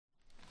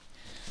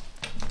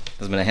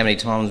Doesn't matter how many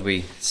times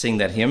we sing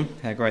that hymn,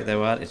 how great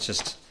thou art. It's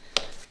just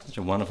such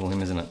a wonderful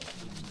hymn, isn't it?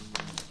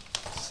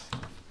 I'm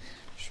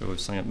sure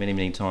we've sung it many,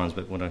 many times,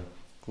 but what a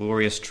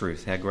glorious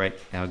truth, how great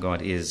our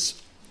God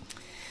is.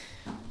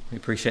 We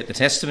appreciate the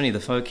testimony of the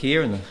folk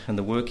here and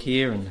the work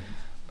here, and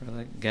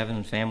Brother Gavin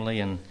and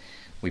family, and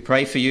we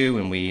pray for you,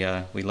 and we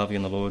love you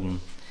in the Lord, and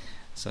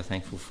so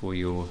thankful for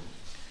your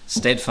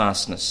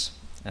steadfastness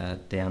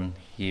down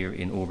here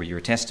in Albury. You're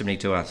a testimony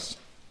to us.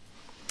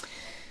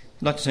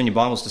 I'd like to turn your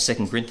Bibles to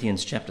 2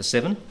 Corinthians chapter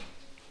 7,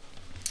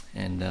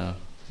 and we're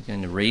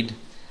going to read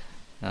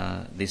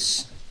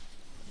this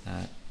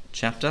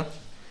chapter,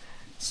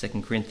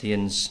 2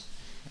 Corinthians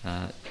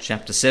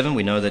chapter 7.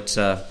 We know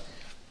that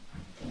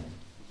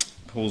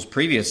Paul's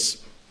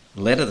previous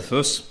letter, the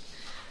first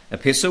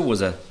epistle,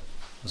 was a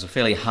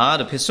fairly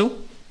hard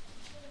epistle,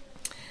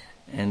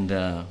 and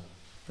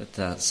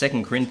but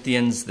 2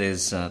 Corinthians,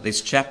 there's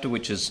this chapter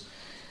which is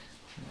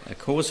a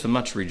cause for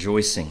much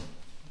rejoicing.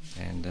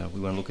 And we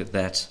want to look at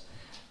that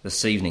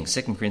this evening.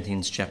 2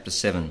 Corinthians chapter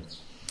 7.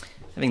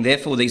 Having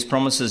therefore these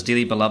promises,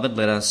 dearly beloved,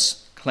 let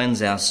us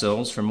cleanse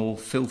ourselves from all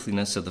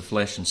filthiness of the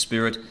flesh and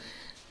spirit,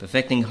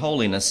 perfecting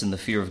holiness in the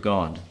fear of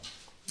God.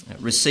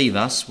 Receive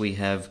us, we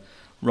have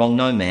wronged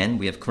no man,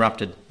 we have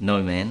corrupted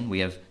no man, we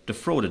have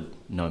defrauded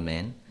no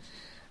man.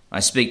 I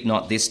speak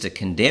not this to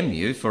condemn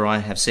you, for I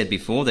have said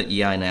before that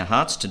ye are in our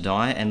hearts to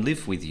die and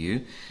live with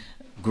you.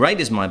 Great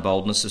is my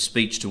boldness of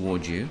speech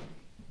toward you.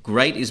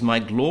 Great is my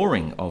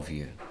glorying of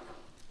you.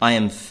 I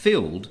am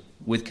filled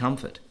with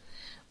comfort.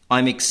 I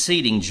am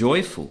exceeding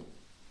joyful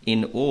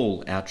in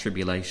all our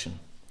tribulation.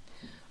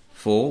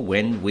 For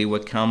when we were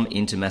come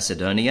into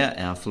Macedonia,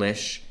 our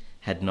flesh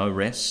had no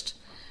rest,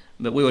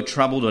 but we were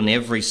troubled on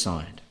every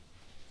side.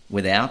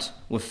 Without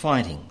were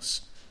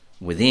fightings,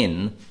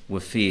 within were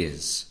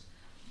fears.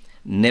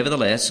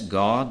 Nevertheless,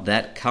 God,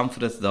 that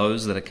comforteth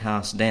those that are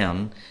cast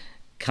down,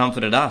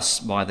 comforted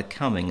us by the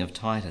coming of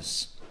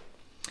Titus.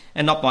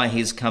 And not by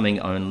his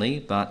coming only,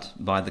 but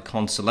by the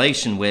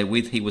consolation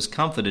wherewith he was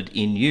comforted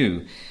in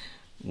you,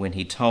 when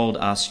he told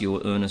us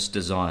your earnest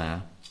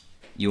desire,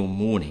 your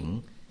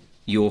mourning,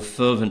 your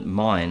fervent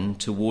mind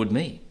toward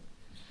me,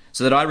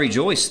 so that I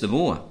rejoice the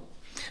more.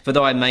 For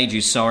though I made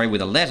you sorry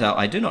with a letter,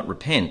 I do not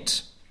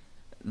repent,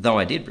 though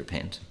I did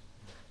repent.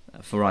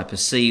 For I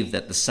perceive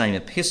that the same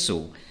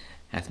epistle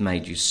hath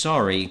made you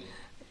sorry,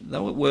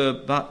 though it were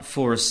but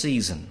for a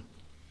season.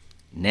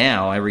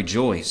 Now I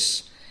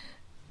rejoice,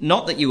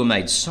 not that you were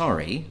made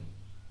sorry,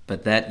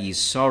 but that ye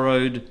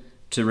sorrowed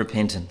to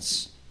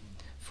repentance.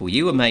 For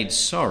you were made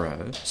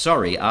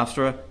sorry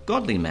after a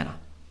godly manner,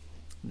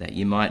 that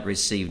ye might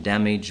receive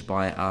damage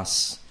by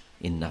us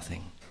in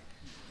nothing.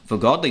 For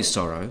godly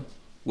sorrow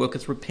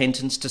worketh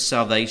repentance to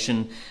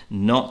salvation,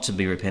 not to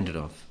be repented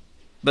of.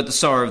 But the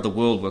sorrow of the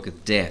world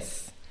worketh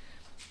death.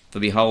 For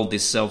behold,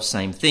 this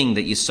selfsame thing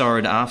that ye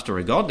sorrowed after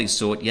a godly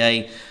sort,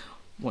 yea,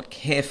 what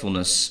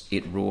carefulness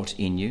it wrought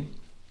in you,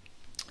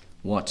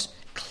 what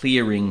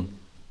clearing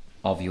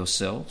of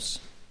yourselves,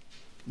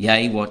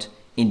 yea, what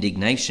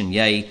indignation,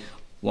 yea,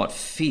 what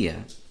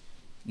fear,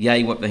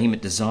 yea, what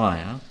vehement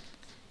desire,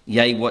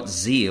 yea, what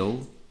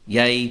zeal,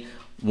 yea,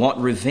 what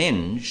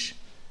revenge.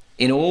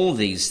 In all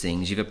these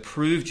things you've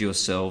approved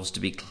yourselves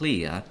to be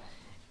clear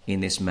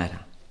in this matter.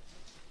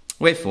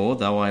 Wherefore,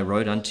 though I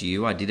wrote unto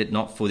you, I did it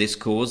not for this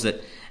cause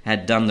that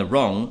had done the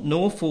wrong,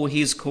 nor for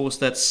his cause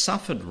that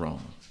suffered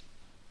wrong,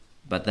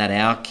 but that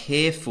our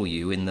care for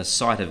you in the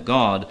sight of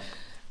God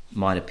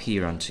might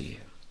appear unto you.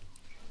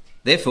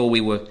 Therefore we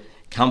were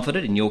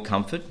comforted in your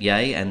comfort,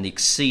 yea, and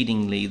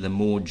exceedingly the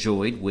more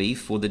joyed we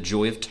for the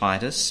joy of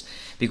Titus,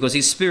 because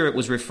his spirit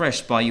was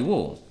refreshed by you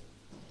all.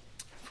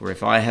 For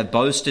if I have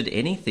boasted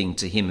anything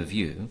to him of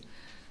you,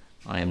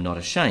 I am not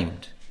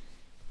ashamed.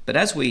 But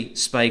as we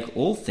spake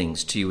all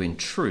things to you in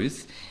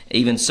truth,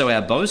 even so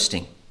our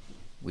boasting,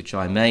 which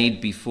I made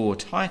before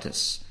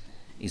Titus,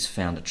 is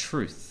found a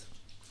truth.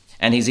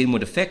 And his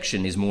inward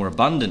affection is more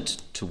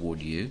abundant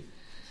toward you,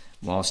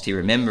 whilst he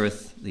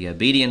remembereth the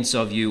obedience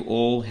of you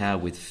all, how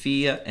with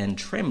fear and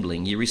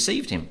trembling ye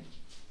received him.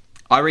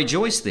 I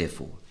rejoice,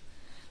 therefore,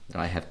 that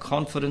I have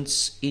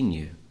confidence in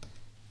you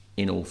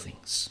in all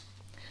things.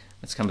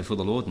 Let's come before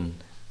the Lord and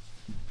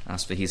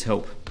ask for his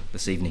help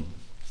this evening.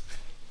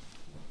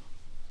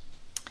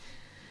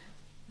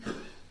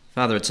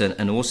 Father, it's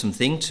an awesome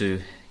thing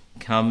to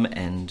come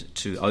and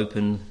to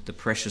open the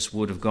precious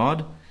word of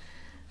God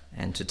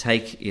and to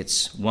take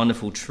its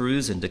wonderful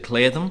truths and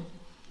declare them.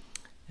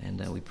 And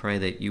we pray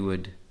that you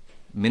would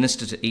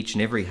minister to each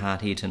and every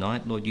heart here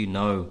tonight. Lord, you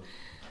know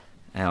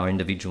our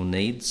individual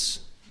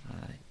needs.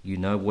 You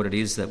know what it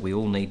is that we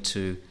all need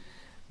to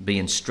be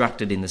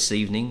instructed in this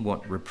evening,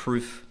 what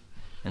reproof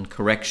and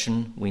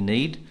correction we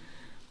need.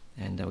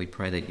 And we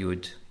pray that you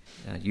would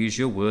use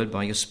your word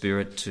by your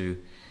Spirit to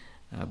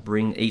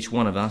bring each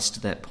one of us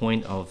to that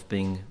point of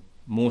being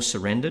more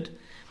surrendered,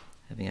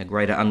 having a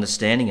greater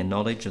understanding and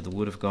knowledge of the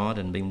word of God,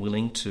 and being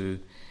willing to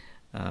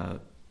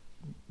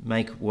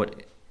make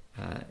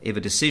whatever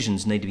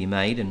decisions need to be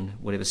made and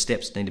whatever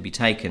steps need to be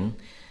taken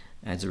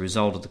as a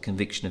result of the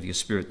conviction of your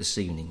Spirit this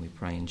evening. We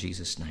pray in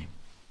Jesus' name.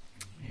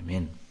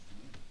 Amen.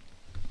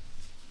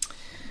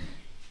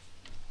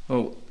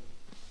 Well,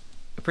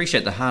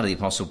 appreciate the heart of the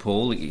Apostle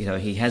Paul. You know,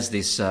 he has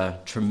this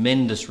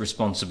tremendous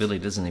responsibility,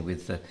 doesn't he?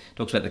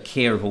 Talks about the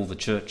care of all the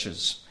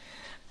churches,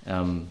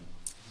 and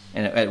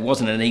it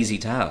wasn't an easy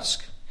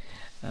task.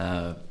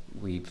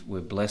 We're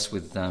blessed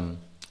with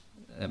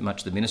much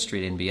of the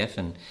ministry at NBF,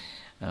 and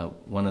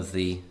one of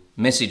the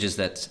messages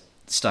that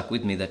stuck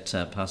with me that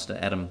Pastor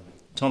Adam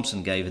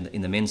Thompson gave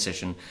in the men's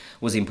session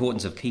was the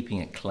importance of keeping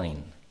it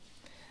clean,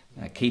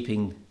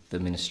 keeping the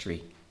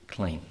ministry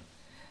clean.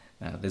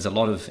 There's a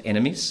lot of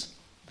enemies.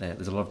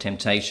 There's a lot of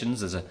temptations.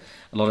 There's a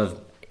lot of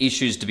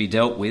issues to be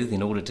dealt with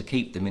in order to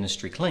keep the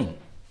ministry clean.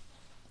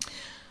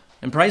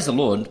 And praise the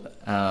Lord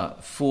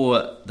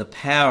for the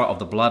power of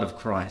the blood of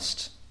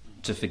Christ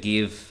to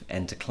forgive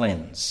and to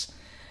cleanse.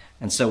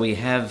 And so we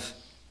have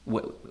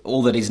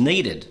all that is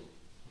needed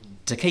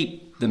to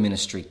keep the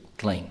ministry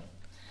clean.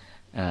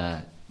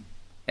 And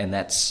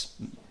that's,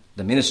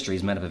 the ministry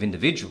is made up of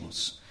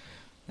individuals.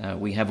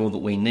 We have all that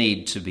we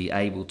need to be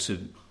able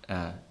to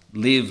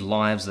live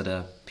lives that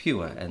are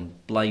pure and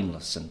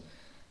blameless and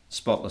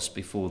spotless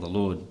before the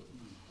Lord.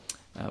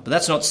 But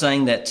that's not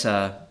saying that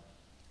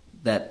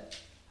that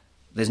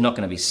there's not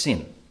going to be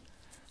sin.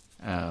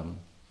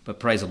 But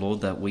praise the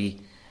Lord that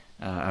we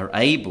are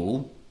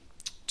able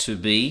to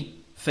be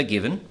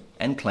forgiven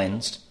and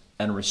cleansed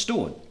and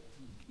restored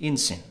in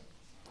sin.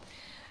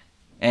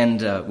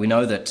 And we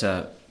know that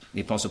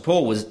the Apostle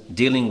Paul was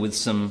dealing with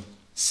some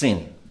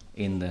sin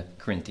in the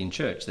Corinthian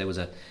church. There was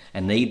a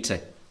need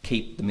to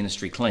keep the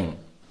ministry clean.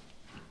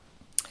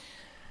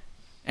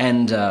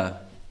 And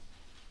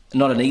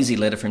not an easy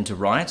letter for him to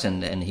write,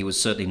 and he was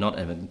certainly not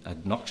an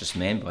obnoxious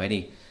man by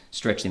any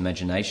stretch of the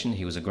imagination.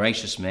 He was a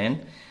gracious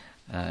man.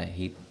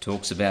 He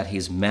talks about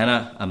his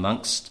manner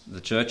amongst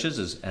the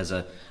churches as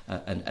a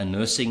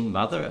nursing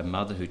mother, a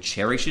mother who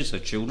cherishes her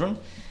children.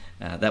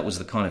 That was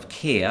the kind of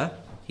care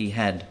he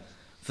had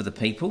for the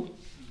people.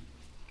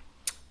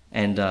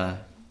 And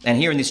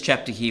here in this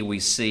chapter here we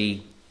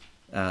see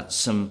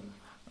some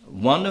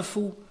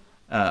wonderful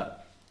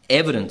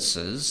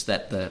evidences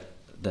that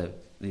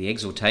the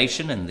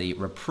exhortation and the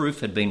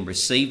reproof had been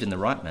received in the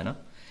right manner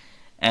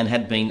and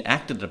had been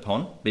acted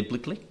upon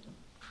biblically.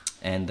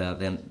 And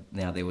then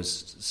now there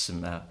was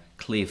some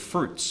clear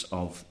fruits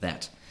of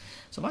that.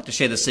 So I'd like to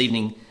share this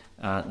evening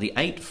the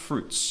 8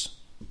 fruits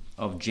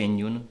of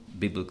genuine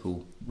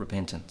biblical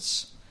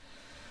repentance.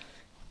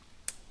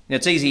 Now,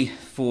 it's easy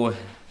for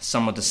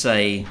someone to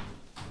say,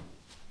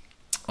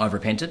 I've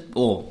repented,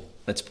 or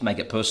let's make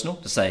it personal,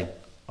 to say,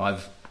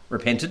 I've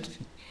repented,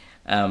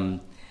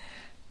 and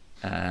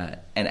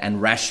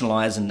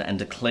rationalise and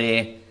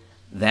declare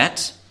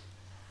that.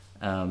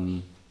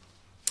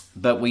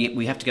 But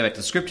we have to go back to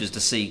the Scriptures to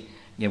see,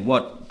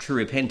 what true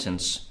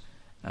repentance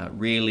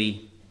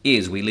really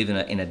is. We live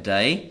in a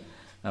day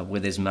where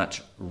there's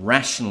much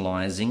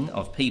rationalising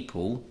of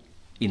people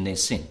in their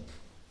sin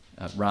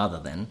rather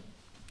than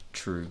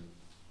true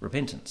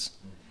repentance.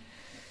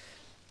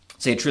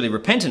 See, a truly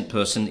repentant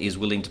person is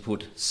willing to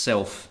put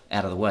self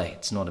out of the way.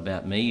 It's not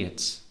about me,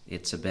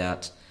 it's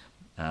about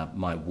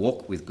my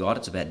walk with God.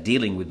 It's about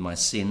dealing with my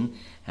sin,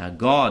 how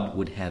God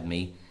would have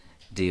me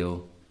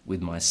deal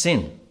with my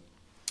sin.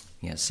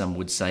 Some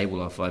would say,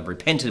 well, if I've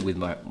repented with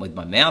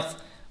my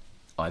mouth,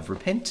 I've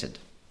repented.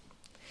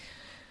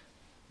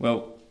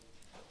 Well,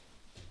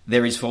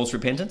 there is false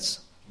repentance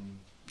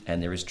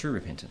and there is true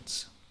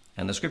repentance.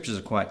 And the Scriptures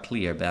are quite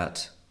clear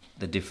about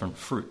the different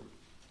fruit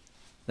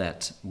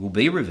that will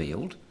be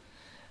revealed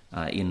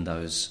in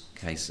those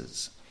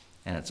cases.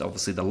 And it's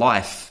obviously the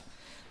life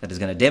that is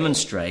going to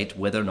demonstrate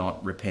whether or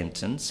not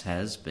repentance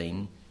has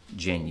been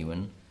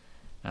genuine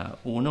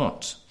or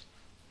not.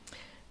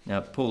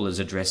 Now, Paul is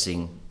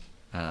addressing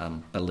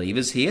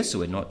believers here, so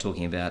we're not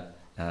talking about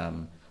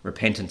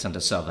repentance unto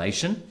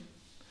salvation,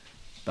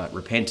 but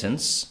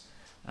repentance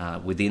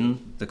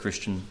within the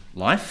Christian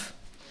life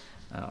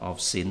of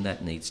sin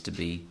that needs to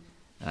be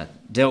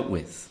dealt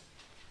with.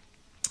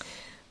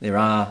 There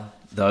are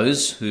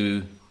those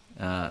who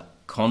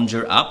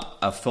conjure up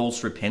a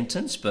false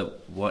repentance,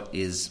 but what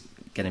is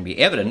going to be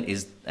evident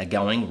is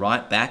going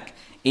right back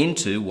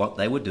into what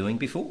they were doing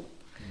before.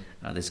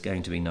 There's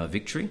going to be no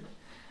victory.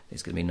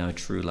 There's going to be no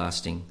true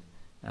lasting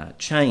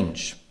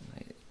change.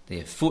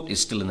 Their foot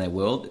is still in the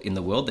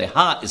world. Their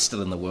heart is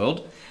still in the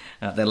world.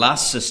 Their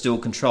lusts are still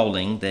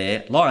controlling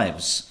their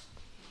lives.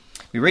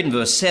 We read in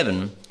verse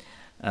 7,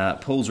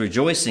 Paul's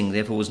rejoicing,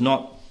 therefore, was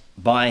not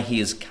by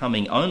his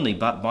coming only,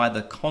 but by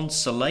the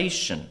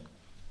consolation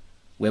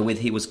wherewith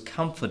he was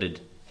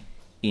comforted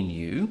in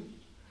you,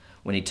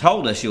 when he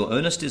told us your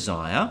earnest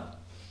desire,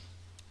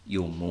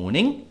 your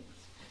mourning,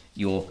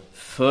 your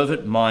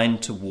fervent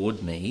mind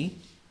toward me,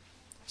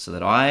 so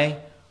that I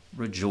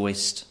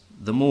rejoiced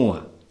the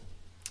more.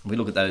 We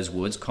look at those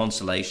words,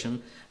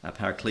 consolation,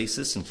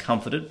 paraklesis, and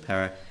comforted,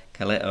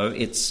 parakaleo.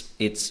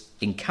 It's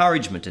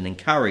encouragement and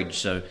encourage.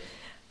 So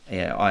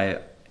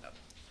the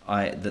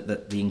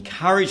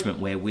encouragement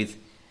wherewith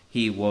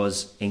he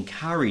was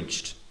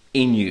encouraged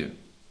in you.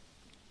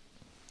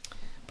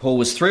 Paul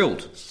was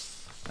thrilled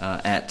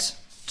at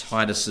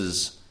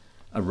Titus's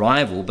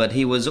arrival, but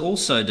he was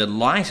also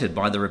delighted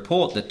by the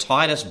report that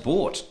Titus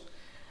brought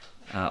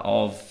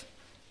of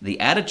the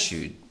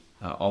attitude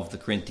of the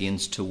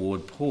Corinthians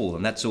toward Paul.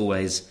 And that's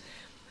always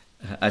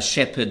a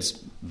shepherd's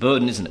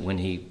burden, isn't it, when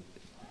he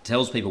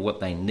tells people what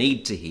they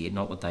need to hear,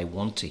 not what they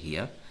want to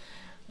hear.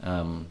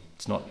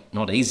 It's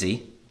not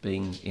easy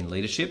being in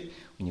leadership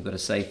when you've got to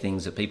say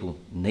things that people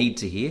need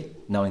to hear,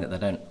 knowing that they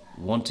don't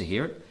want to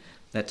hear it.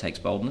 That takes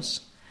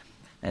boldness.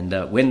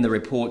 And when the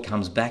report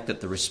comes back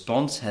that the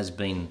response has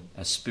been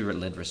a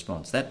spirit-led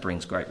response, that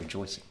brings great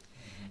rejoicing.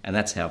 And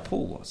that's how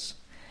Paul was.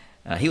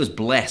 He was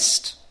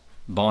blessed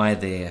by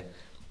their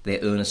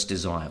earnest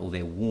desire, or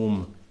their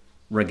warm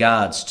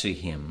regards to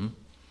him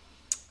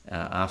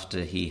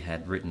after he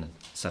had written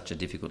such a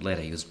difficult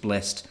letter. He was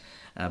blessed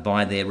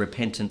by their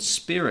repentant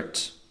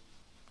spirit,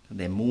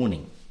 their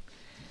mourning,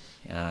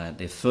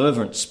 their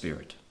fervent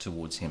spirit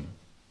towards him.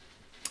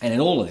 And in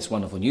all of this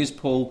wonderful news,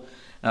 Paul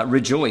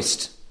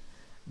rejoiced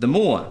the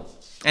more.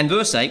 And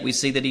verse 8, we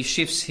see that he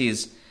shifts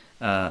his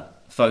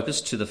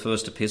focus to the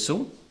first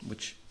epistle,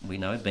 which we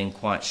know had been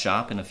quite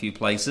sharp in a few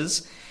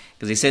places,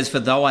 because he says, "For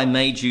though I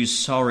made you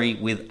sorry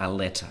with a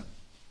letter,"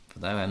 for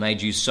though I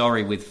made you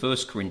sorry with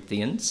 1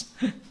 Corinthians,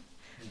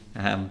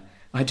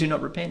 I do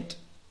not repent,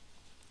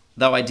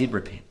 though I did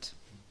repent.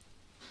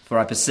 For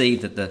I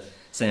perceive that the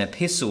same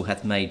epistle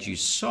hath made you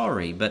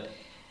sorry, but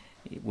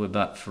it were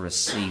but for a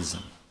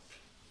season.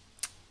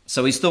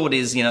 So his thought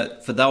is,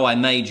 for though I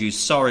made you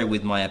sorry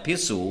with my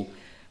epistle,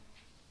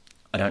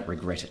 I don't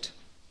regret it.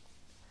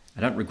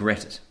 I don't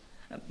regret it.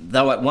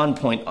 Though at one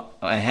point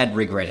I had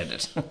regretted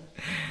it.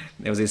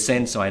 There was a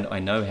sense, I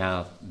know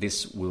how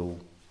this will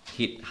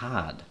hit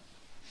hard.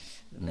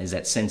 And there's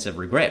that sense of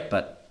regret,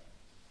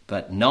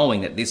 but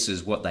knowing that this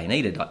is what they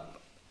needed,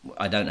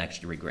 I don't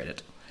actually regret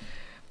it.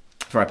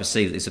 For I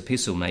perceive that this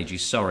epistle made you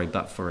sorry,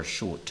 but for a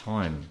short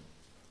time.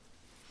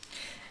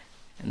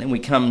 And then we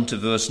come to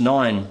verse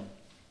 9,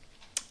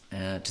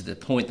 to the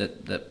point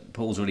that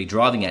Paul's really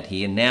driving at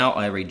here. Now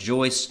I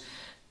rejoice,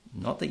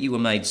 not that you were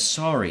made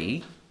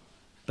sorry,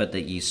 but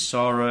that ye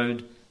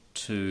sorrowed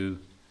to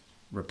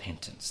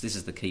repentance. This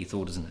is the key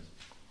thought, isn't it?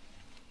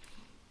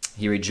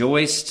 He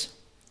rejoiced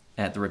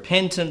at the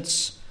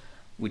repentance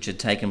which had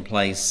taken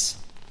place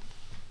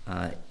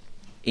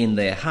in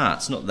their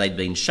hearts. Not that they'd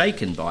been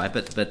shaken by it,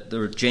 but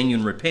the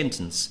genuine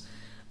repentance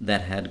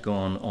that had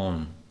gone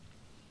on.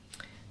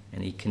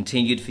 And he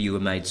continued, "For you were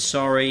made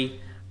sorry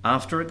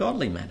after a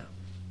godly manner,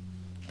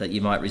 that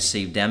you might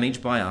receive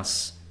damage by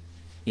us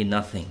in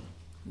nothing."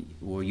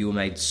 Or you were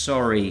made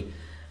sorry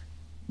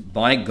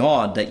by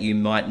God that you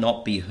might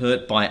not be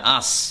hurt by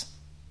us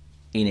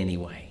in any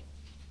way.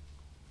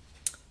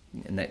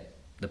 And that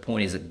the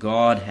point is that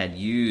God had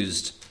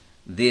used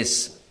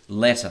this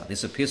letter,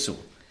 this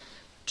epistle,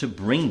 to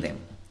bring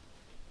them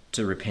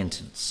to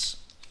repentance.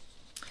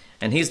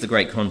 And here's the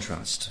great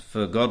contrast.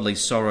 "For godly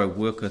sorrow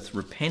worketh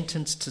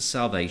repentance to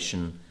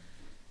salvation,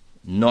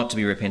 not to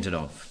be repented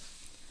of.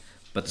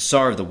 But the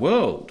sorrow of the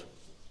world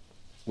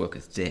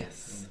worketh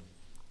death."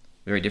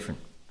 Very different.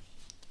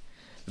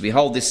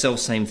 "Behold, this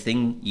selfsame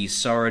thing ye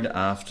sorrowed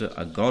after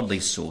a godly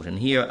sort." And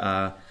here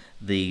are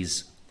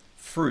these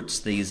fruits,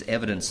 these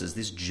evidences,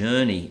 this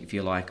journey, if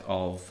you like,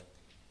 of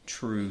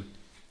true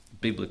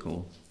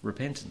biblical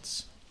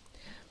repentance.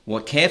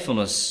 "What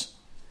carefulness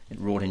it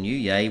wrought in you,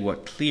 yea,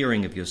 what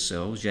clearing of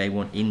yourselves, yea,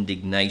 what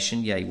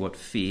indignation, yea, what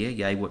fear,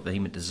 yea, what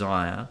vehement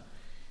desire,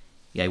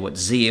 yea, what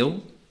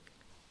zeal,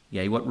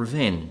 yea, what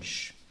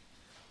revenge.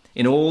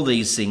 In all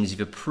these things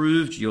you've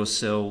approved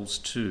yourselves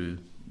to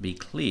be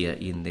clear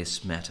in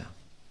this matter."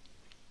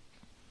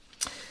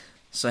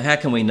 So how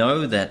can we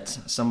know that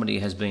somebody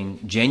has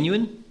been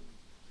genuine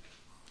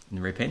in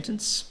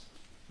repentance?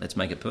 Let's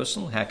make it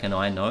personal. How can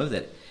I know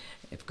that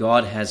if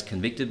God has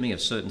convicted me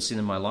of certain sin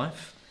in my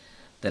life,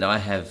 that I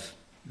have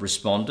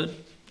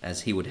responded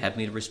as he would have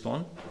me to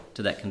respond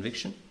to that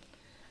conviction?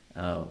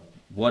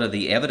 What are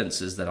the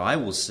evidences that I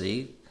will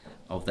see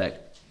of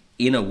that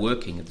inner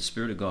working of the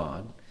Spirit of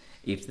God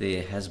if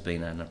there has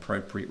been an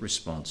appropriate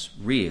response,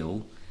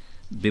 real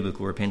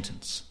biblical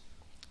repentance,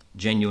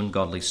 genuine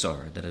godly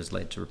sorrow that has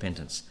led to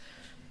repentance?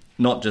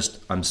 Not just,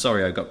 I'm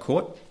sorry I got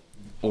caught,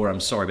 or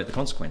I'm sorry about the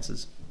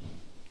consequences,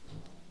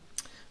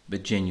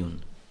 but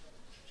genuine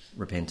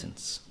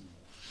repentance.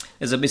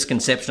 There's a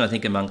misconception, I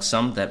think, amongst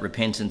some that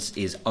repentance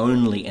is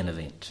only an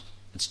event.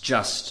 It's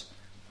just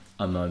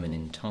a moment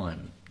in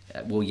time.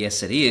 Well,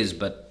 yes, it is,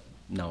 but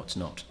no, it's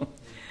not.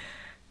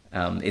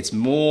 It's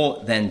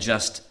more than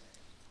just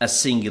a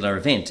singular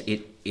event.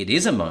 It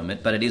is a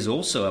moment, but it is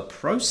also a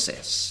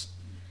process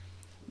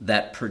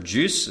that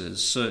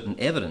produces certain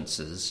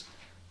evidences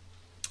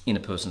in a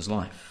person's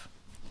life.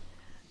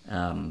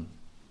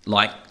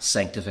 Like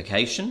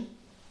sanctification,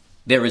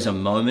 there is a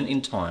moment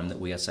in time that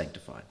we are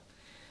sanctified.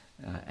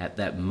 At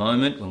that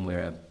moment when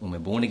we're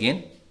born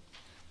again,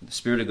 the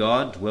Spirit of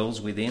God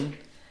dwells within,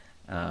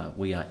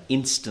 we are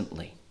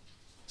instantly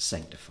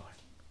sanctified.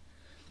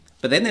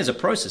 But then there's a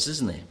process,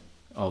 isn't there?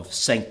 of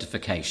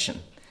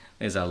sanctification.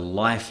 There's a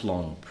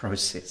lifelong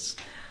process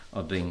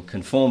of being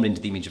conformed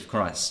into the image of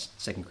Christ.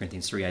 2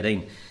 Corinthians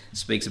 3:18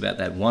 speaks about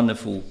that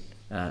wonderful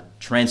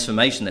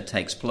transformation that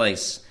takes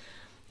place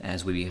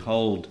as we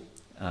behold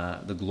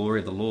the glory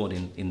of the Lord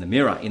in the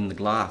mirror, in the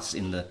glass,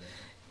 in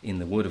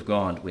the Word of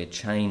God. We're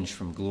changed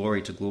from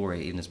glory to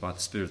glory, even as by the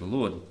Spirit of the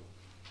Lord.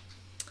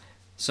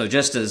 So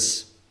just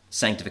as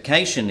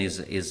sanctification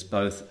is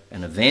both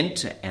an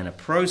event and a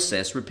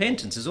process,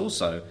 repentance is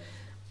also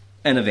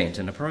an event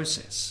and a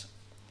process.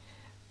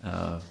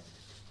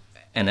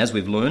 And as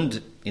we've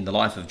learned in the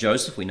life of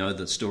Joseph, we know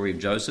the story of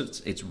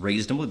Joseph. It's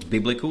reasonable, it's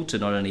biblical to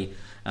not only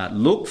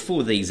look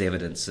for these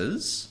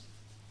evidences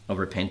of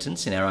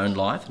repentance in our own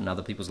life and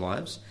other people's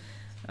lives,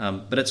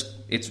 but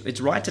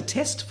it's right to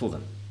test for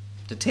them,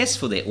 to test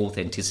for their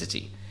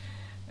authenticity.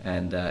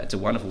 And it's a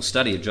wonderful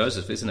study of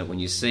Joseph, isn't it, when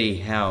you see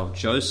how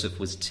Joseph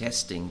was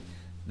testing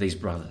these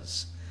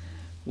brothers.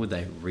 Were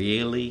they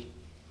really,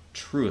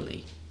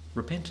 truly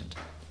repentant?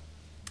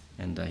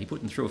 And he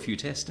put them through a few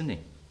tests, didn't he?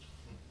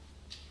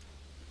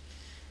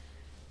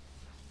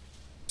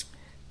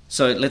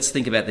 So let's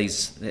think about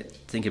these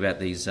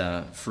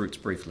fruits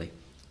briefly.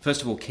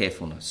 First of all,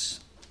 carefulness.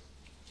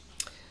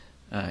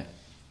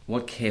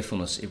 What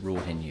carefulness it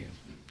wrought in you.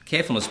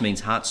 Carefulness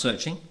means heart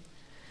searching.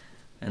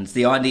 And it's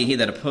the idea here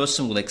that a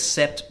person will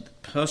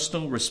accept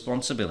personal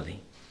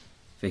responsibility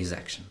for his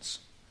actions.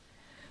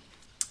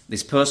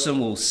 This person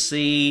will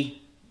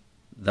see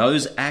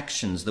those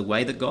actions the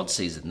way that God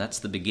sees it. And that's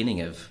the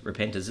beginning of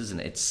repentance, isn't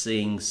it? It's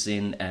seeing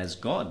sin as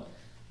God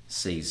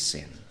sees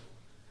sin.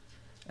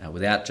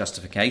 Without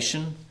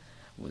justification,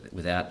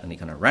 without any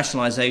kind of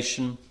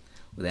rationalization,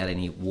 without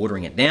any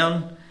watering it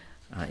down.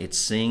 It's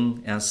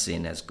seeing our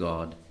sin as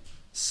God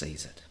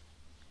sees it.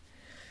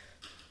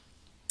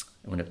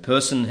 When a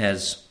person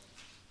has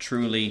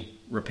truly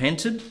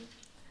repented,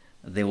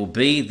 there will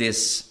be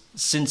this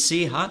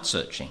sincere heart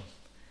searching,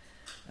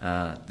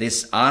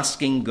 this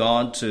asking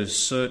God to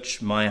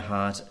search my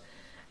heart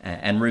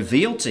and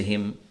reveal to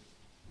him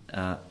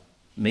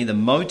me the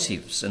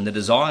motives and the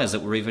desires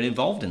that were even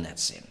involved in that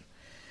sin.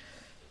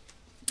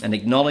 An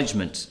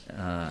acknowledgement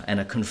and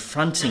a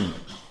confronting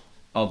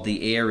of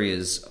the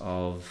areas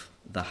of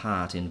the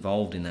heart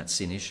involved in that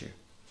sin issue.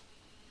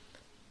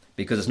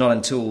 Because it's not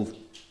until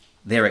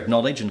they're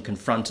acknowledged and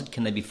confronted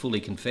can they be fully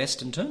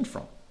confessed and turned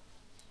from.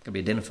 Can be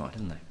identified,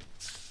 isn't they?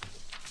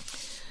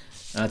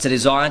 It's a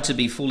desire to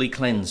be fully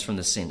cleansed from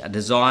the sin, a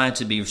desire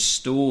to be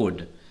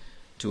restored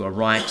to a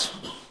right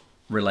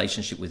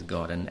relationship with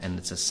God, and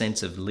it's a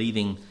sense of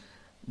leaving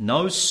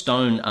no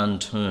stone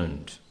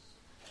unturned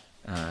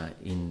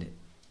in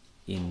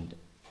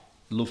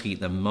looking at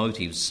the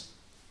motives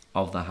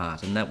of the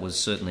heart. And that was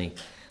certainly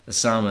the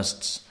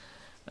psalmist's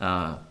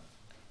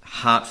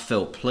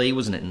heartfelt plea,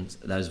 wasn't it? In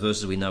those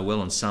verses we know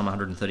well in Psalm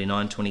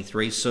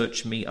 139:23,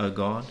 search me, O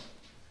God,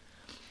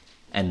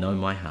 and know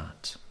my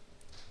heart.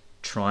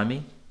 Try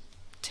me,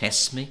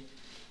 test me,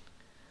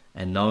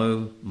 and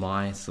know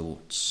my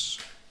thoughts.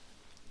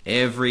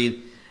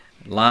 Every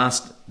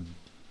last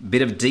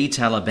bit of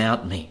detail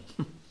about me,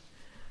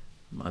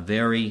 my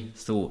very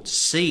thoughts.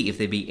 See if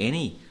there be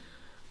any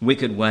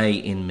wicked way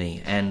in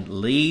me, and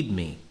lead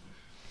me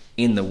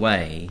in the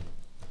way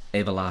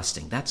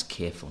everlasting. That's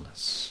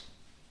carefulness.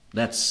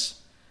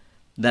 That's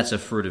a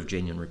fruit of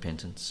genuine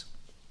repentance.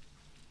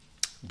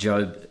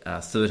 Job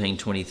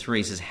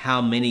 13:23 says,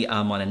 how many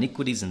are mine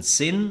iniquities and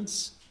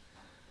sins?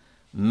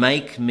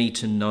 Make me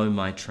to know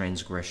my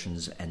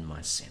transgressions and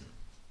my sin.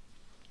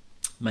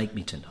 Make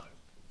me to know.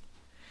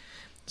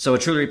 So a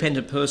truly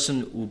repentant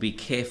person will be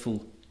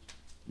careful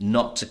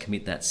not to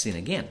commit that sin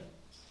again,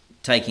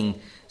 taking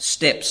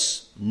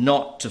steps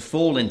not to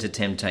fall into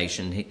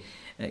temptation.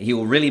 He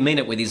will really mean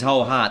it with his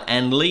whole heart.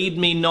 And lead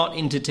me not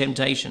into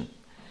temptation,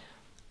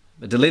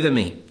 but deliver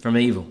me from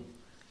evil.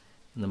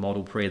 In the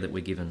model prayer that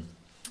we're given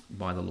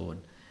by the Lord.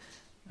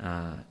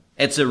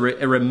 It's a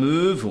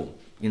removal,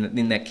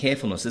 in that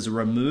carefulness, there's a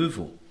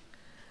removal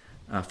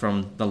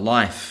from the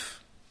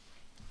life,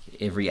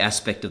 every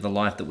aspect of the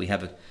life that we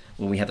have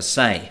when we have a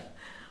say,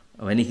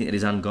 or anything that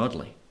is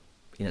ungodly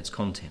in its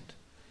content.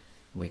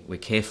 We're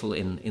careful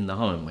in the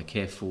home, we're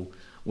careful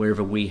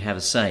wherever we have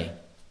a say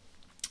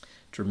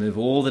to remove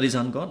all that is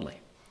ungodly.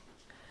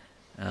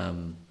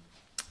 And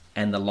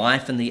the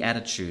life and the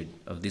attitude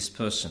of this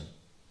person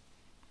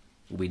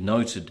will be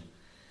noted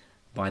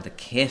by the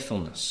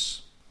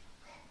carefulness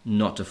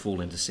not to fall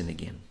into sin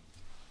again.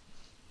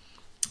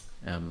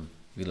 A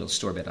little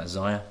story about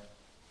Isaiah.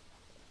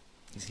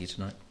 He's here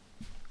tonight.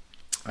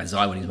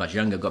 Isaiah, when he was much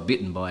younger, got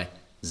bitten by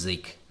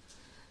Zeke.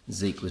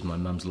 Zeke was my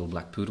mum's little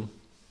black poodle.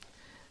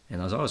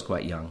 And Isaiah was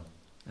quite young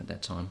at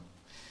that time.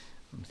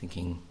 I'm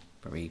thinking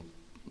probably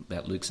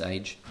about Luke's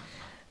age.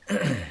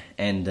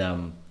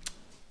 And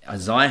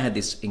Isaiah had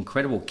this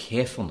incredible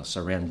carefulness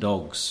around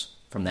dogs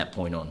from that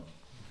point on.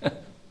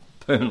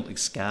 Permanently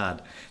scarred.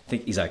 I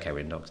think he's okay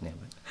with dogs now.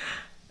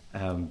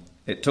 But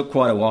it took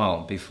quite a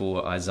while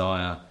before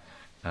Isaiah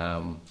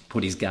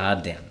put his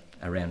guard down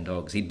around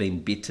dogs. He'd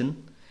been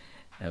bitten,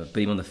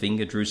 beat him on the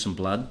finger, drew some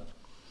blood,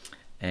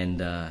 And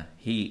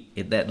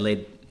that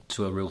led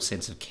to a real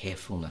sense of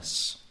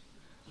carefulness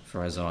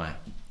for Isaiah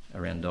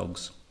around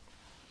dogs.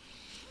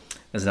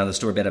 There's another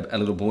story about a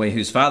little boy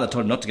whose father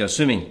told him not to go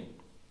swimming.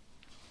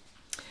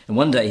 And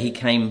one day he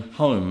came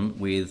home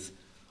with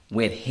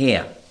wet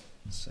hair.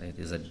 So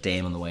there's a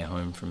dam on the way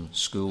home from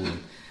school.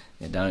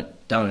 And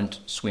don't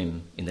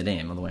swim in the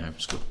dam on the way home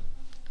from school.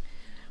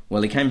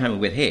 Well, he came home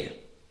with wet hair.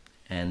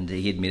 And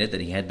he admitted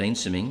that he had been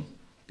swimming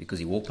because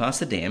he walked past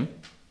the dam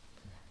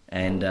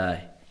and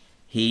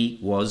he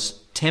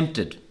was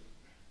tempted.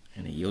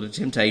 And he yielded to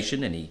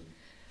temptation and he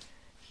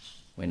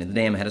went in the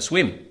dam and had a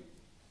swim.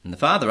 And the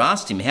father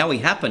asked him how he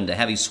happened to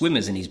have his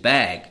swimmers in his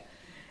bag.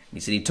 And he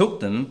said he took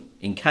them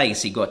in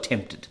case he got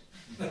tempted.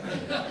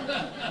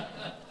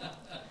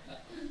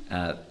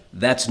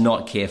 That's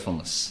not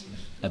carefulness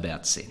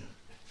about sin.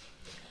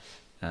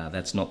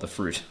 That's not the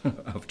fruit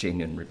of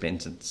genuine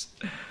repentance.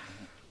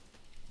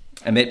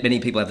 And many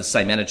people have the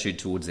same attitude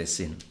towards their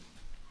sin.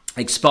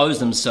 Expose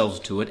themselves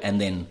to it and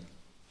then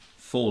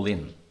fall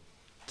in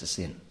to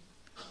sin.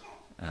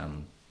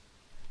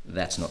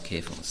 That's not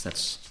carefulness.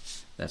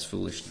 That's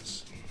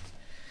foolishness.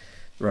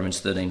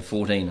 Romans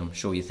 13:14, I'm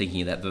sure you're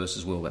thinking of that verse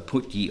as well. But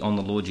put ye on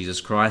the Lord Jesus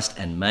Christ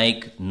and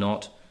make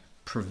not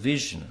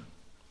provision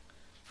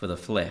for the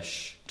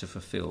flesh to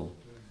fulfill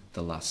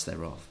the lusts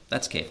thereof.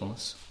 That's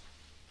carefulness.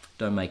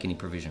 Don't make any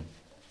provision.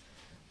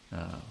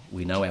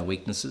 We know our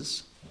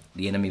weaknesses.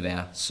 The enemy of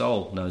our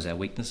soul knows our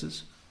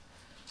weaknesses.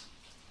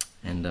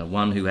 And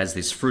one who has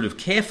this fruit of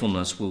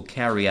carefulness will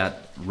carry out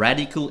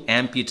radical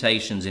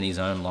amputations in his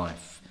own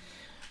life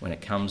when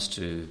it comes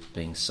to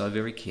being so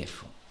very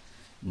careful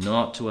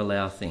not to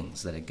allow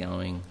things that are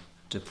going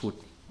to put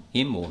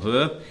him or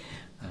her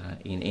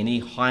in any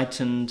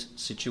heightened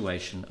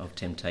situation of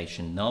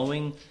temptation,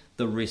 knowing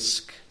the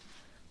risk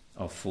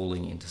of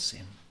falling into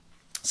sin.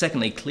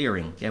 Secondly,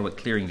 clearing. Yeah, we're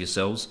clearing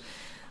yourselves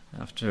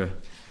after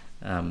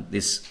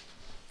this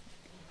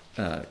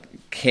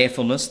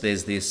carefulness.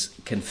 There's this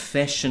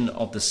confession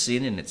of the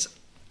sin in its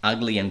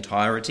ugly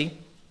entirety.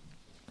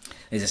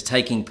 There's this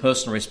taking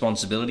personal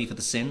responsibility for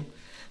the sin,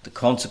 the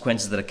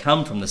consequences that have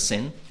come from the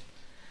sin,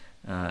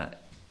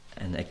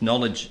 and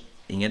acknowledging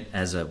it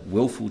as a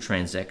willful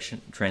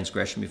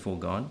transgression before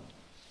God,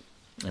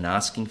 and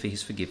asking for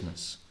his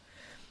forgiveness.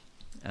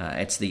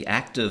 It's the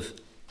act of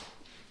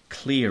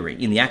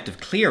clearing. In the act of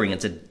clearing,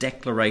 it's a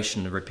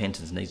declaration of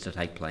repentance needs to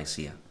take place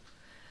here.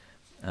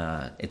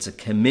 It's a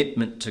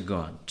commitment to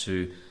God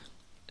to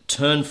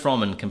turn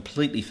from and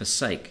completely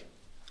forsake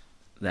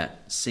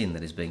that sin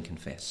that is being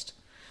confessed.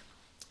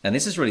 And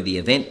this is really the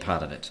event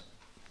part of it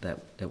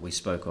that we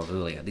spoke of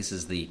earlier. This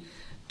is the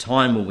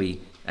time where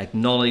we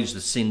acknowledge the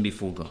sin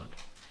before God,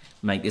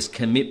 make this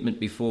commitment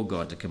before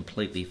God to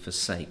completely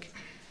forsake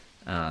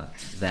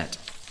that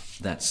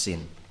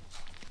sin.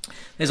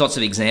 There's lots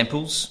of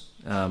examples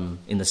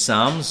in the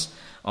Psalms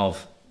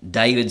of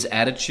David's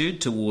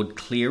attitude toward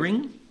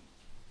clearing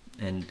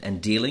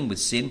and dealing with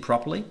sin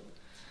properly.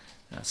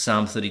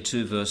 Psalm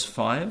 32 verse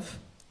 5,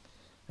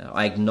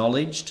 I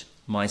acknowledged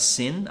my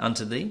sin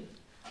unto thee,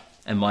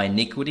 and my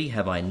iniquity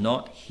have I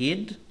not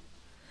hid.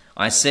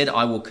 I said,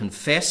 I will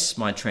confess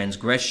my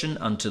transgression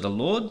unto the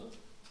Lord,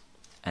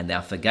 and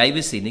thou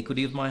forgavest the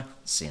iniquity of my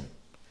sin.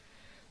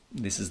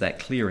 This is that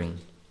clearing.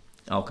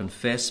 I'll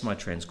confess my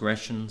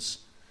transgressions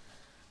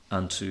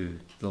unto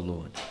the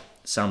Lord.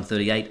 Psalm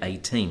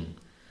 38:18.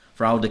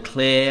 For I will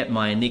declare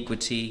my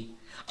iniquity,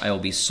 I will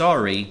be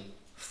sorry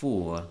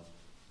for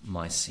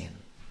my sin.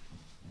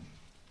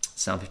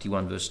 Psalm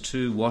 51 verse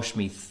 2, wash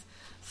me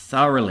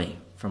thoroughly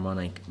from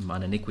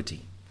mine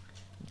iniquity,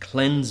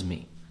 cleanse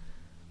me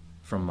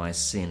from my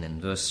sin.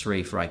 And verse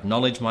 3, for I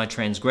acknowledge my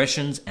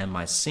transgressions, and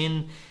my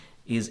sin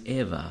is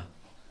ever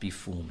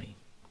before me.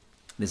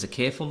 There's a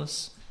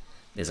carefulness,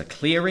 there's a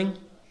clearing,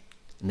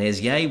 and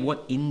there's, yea,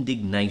 what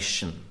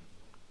indignation.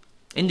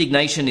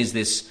 Indignation is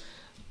this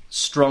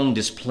strong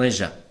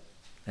displeasure.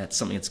 That's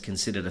something that's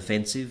considered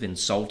offensive,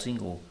 insulting,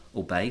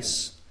 or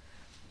base.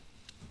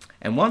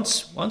 And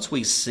once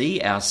we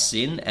see our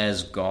sin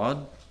as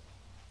God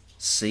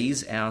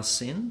sees our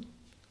sin,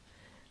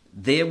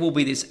 there will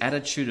be this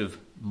attitude of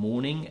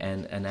mourning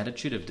and an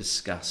attitude of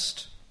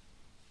disgust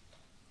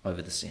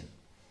over the sin.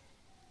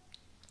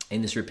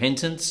 In this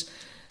repentance,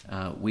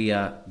 we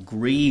are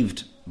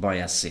grieved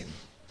by our sin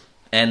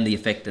and the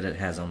effect that it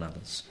has on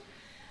others.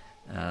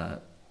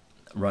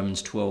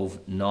 Romans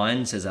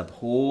 12:9 says,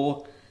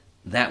 abhor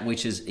that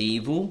which is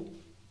evil,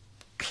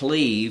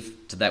 cleave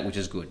to that which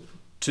is good.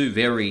 Two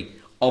very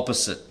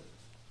opposite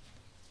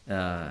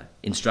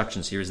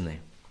instructions here, isn't there?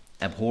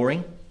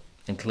 Abhorring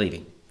and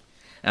cleaving.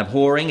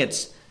 Abhorring,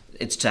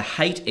 it's to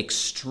hate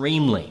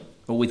extremely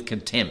or with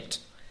contempt,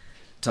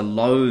 to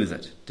loathe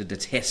it, to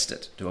detest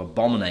it, to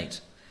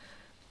abominate.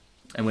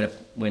 And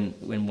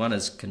when one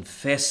has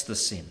confessed the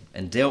sin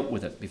and dealt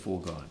with it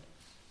before God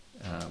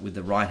with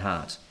the right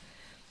heart,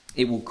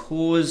 it will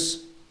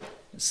cause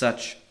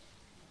such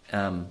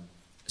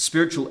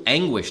spiritual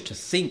anguish to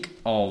think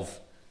of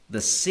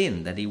the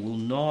sin that he will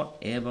not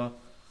ever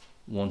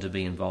want to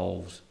be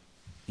involved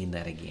in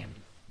that again.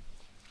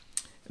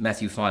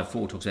 Matthew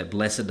 5:4 talks about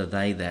blessed are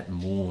they that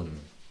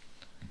mourn.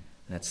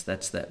 That's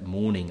that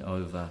mourning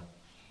over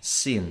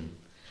sin,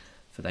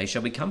 for they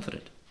shall be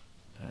comforted.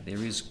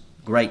 There is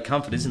great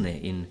comfort, isn't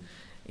there,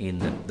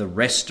 in the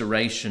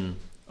restoration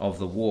of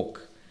the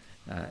walk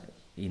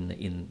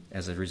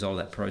as a result of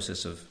that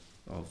process of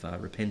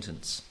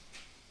repentance.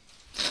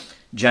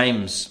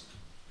 James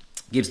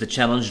gives the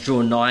challenge,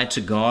 draw nigh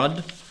to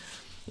God,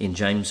 in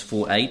James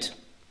 4:8.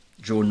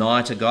 Draw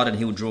nigh to God and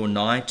he will draw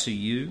nigh to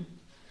you.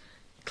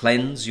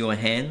 Cleanse your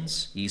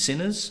hands, ye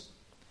sinners,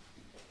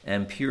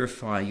 and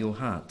purify your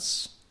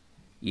hearts,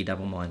 ye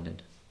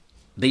double-minded.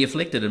 Be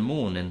afflicted and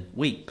mourn and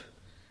weep.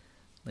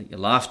 Let your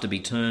laughter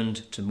be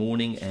turned to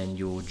mourning and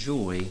your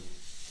joy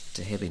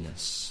to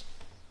heaviness.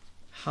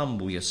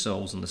 Humble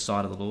yourselves in the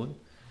sight of the Lord,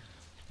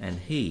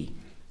 and he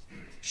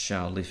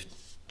shall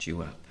lift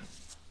you up.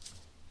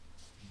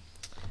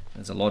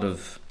 There's a lot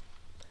of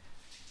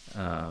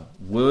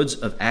words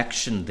of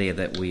action there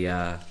that we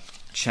are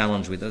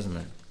challenged with, isn't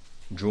it?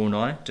 Draw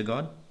nigh to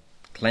God,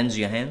 cleanse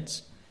your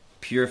hands,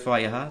 purify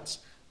your hearts,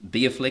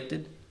 be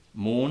afflicted,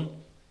 mourn,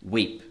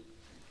 weep.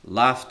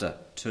 Laughter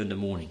turn to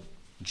mourning,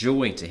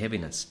 joy to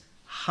heaviness.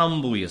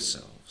 Humble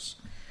yourselves.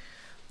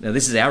 Now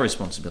this is our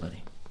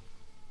responsibility.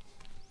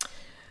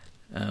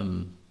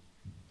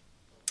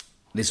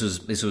 This was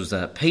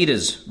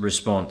Peter's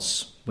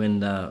response when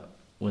the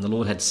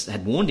Lord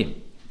had warned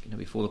him.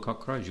 Before the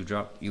cock crows,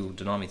 you'll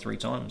deny me 3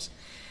 times.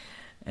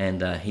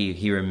 And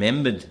he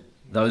remembered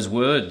those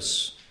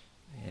words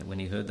when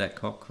he heard that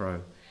cock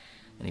crow,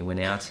 and he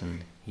went out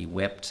and he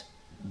wept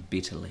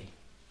bitterly.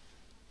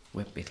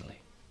 Wept bitterly.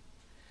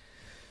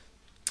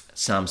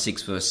 Psalm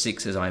 6 verse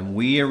 6 says, I am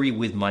weary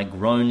with my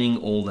groaning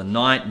all the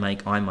night,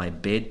 make I my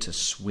bed to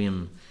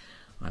swim.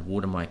 I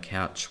water my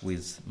couch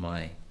with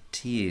my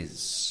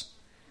tears.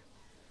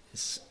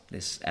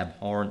 This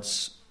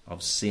abhorrence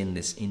of sin,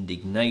 this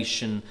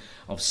indignation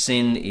of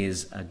sin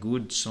is a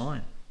good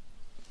sign.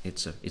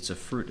 It's a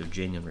fruit of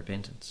genuine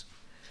repentance.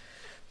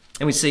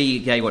 And we see,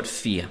 yea, what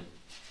fear.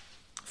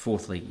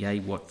 Fourthly,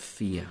 yea, what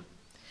fear.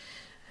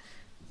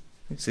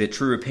 We see that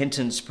true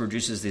repentance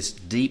produces this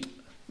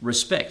deep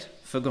respect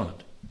for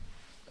God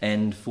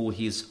and for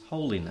his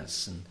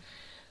holiness. And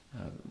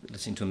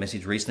listening to a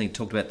message recently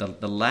talked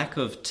about the lack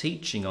of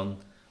teaching on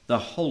the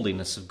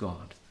holiness of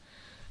God.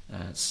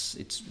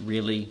 It's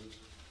really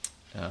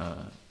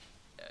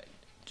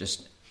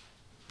just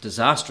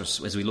disastrous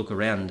as we look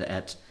around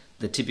at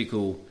the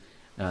typical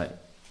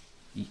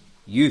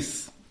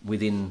youth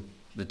within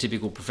the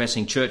typical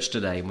professing church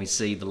today, and we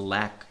see the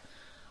lack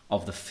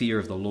of the fear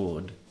of the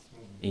Lord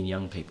in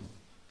young people.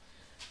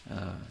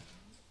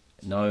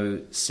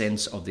 No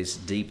sense of this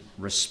deep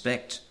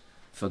respect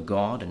for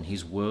God and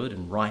his word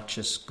and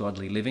righteous,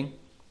 godly living.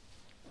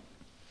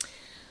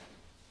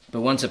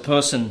 But once a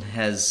person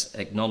has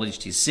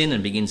acknowledged his sin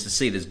and begins to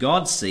see it as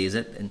God sees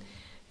it, and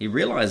he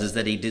realizes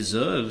that he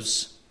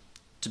deserves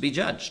to be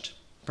judged.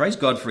 Praise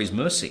God for his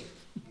mercy.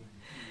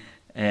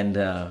 And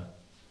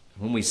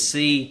when we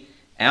see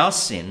our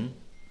sin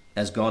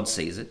as God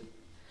sees it,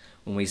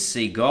 when we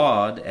see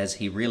God as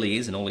he really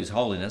is in all his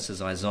holiness, as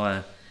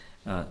Isaiah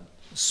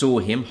saw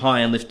him high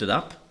and lifted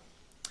up,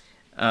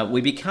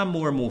 we become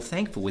more and more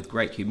thankful with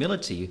great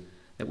humility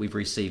that we've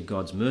received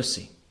God's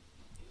mercy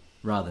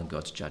rather than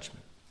God's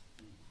judgment.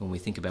 When we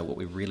think about what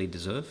we really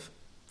deserve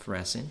for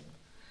our sin,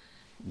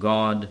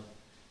 God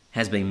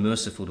has been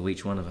merciful to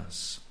each one of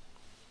us.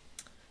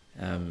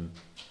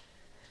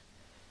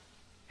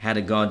 How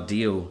did God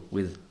deal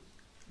with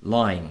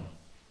lying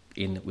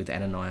with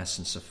Ananias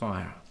and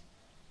Sapphira?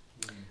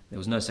 There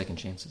was no second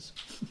chances.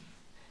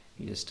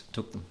 He just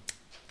took them,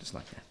 just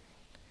like that.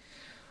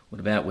 What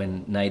about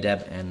when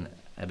Nadab and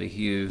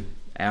Abihu,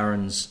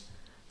 Aaron's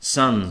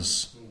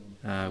sons,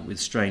 with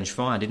strange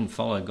fire, didn't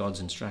follow God's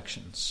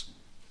instructions?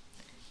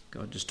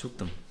 God just took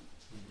them.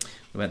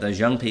 What about those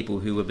young people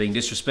who were being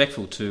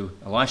disrespectful to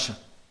Elisha?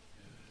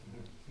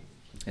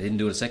 They didn't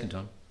do it a second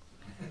time.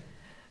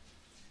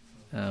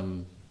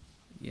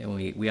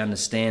 We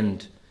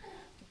understand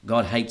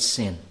God hates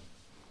sin.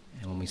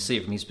 And when we see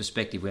it from his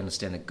perspective, we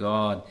understand that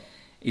God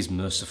is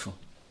merciful.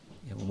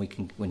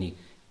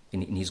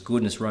 In his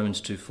goodness, Romans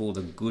 2:4,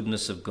 the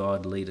goodness of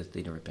God leadeth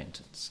thee to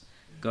repentance.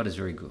 God is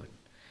very good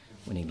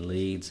when he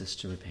leads us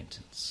to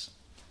repentance.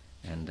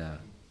 And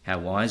how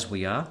wise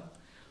we are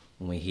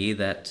when we hear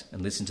that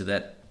and listen to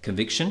that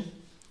conviction,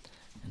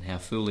 and how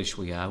foolish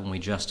we are when we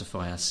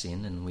justify our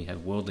sin and we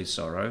have worldly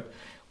sorrow,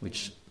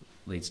 which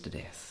leads to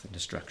death and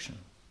destruction.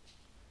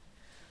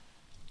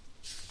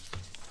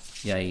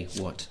 Yea,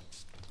 what?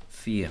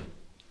 Fear.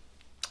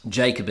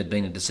 Jacob had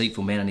been a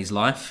deceitful man in his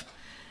life,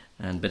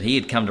 but he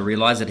had come to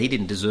realise that he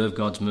didn't deserve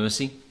God's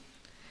mercy.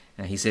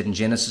 He said in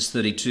Genesis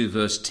 32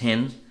 verse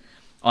 10,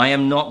 I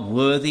am not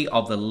worthy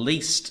of the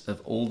least of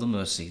all the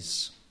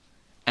mercies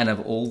and of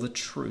all the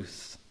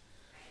truth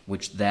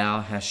which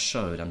thou hast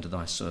showed unto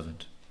thy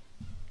servant.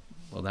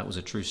 Well, that was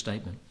a true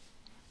statement.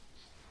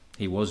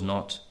 He was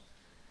not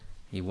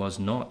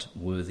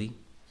worthy,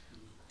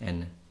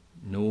 and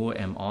nor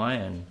am I,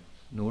 and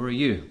nor are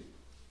you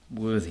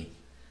worthy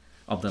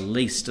of the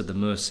least of the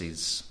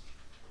mercies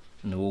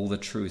and of all the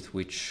truth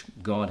which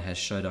God has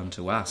showed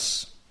unto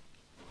us.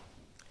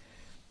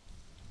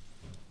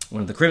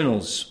 One of the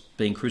criminals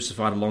being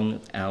crucified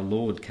along our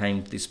Lord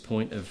came to this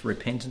point of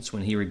repentance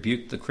when he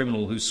rebuked the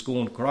criminal who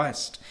scorned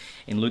Christ.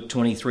 In Luke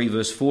 23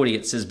 verse 40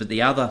 it says, "But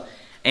the other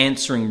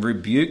answering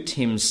rebuked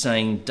him,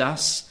 saying,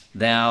 Dost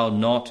thou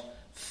not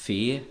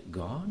fear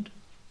God,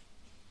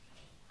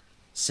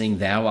 seeing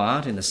thou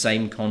art in the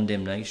same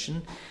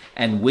condemnation?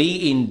 And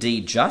we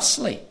indeed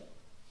justly,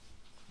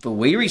 for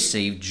we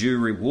receive due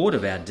reward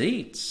of our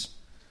deeds.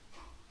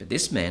 But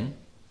this man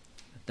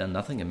hath done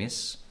nothing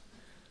amiss."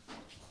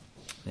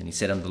 Then he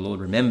said unto the Lord,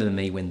 "Remember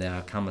me when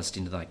thou comest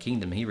into thy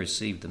kingdom." He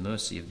received the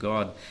mercy of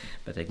God,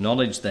 but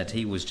acknowledged that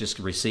he was just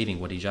receiving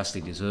what he justly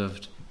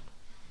deserved.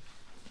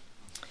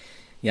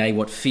 Yea,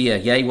 what fear,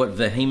 yea, what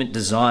vehement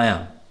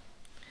desire.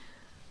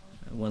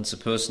 Once a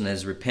person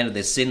has repented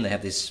their sin, they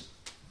have this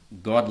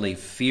godly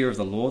fear of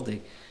the Lord.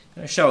 They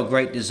show a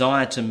great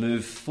desire to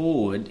move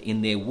forward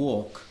in their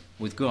walk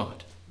with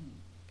God,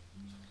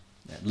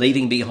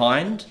 leaving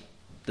behind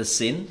the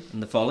sin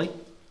and the folly.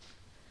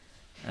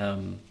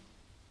 And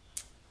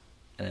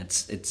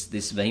it's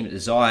this vehement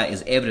desire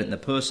is evident in the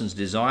person's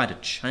desire to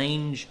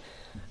change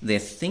their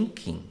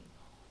thinking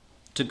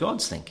to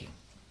God's thinking.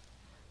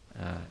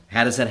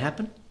 How does that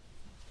happen?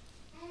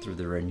 Through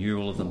the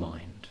renewal of the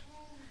mind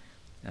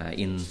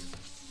in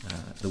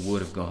the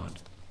Word of God.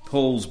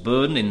 Paul's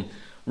burden in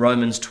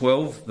Romans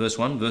 12, verse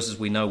 1, verses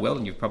we know well,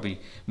 and you've probably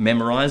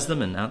memorized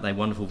them, and aren't they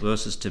wonderful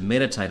verses to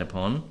meditate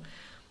upon?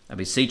 "I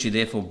beseech you,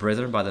 therefore,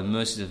 brethren, by the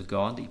mercies of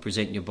God, that you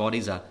present your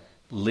bodies a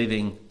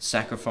living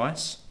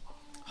sacrifice,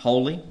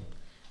 holy,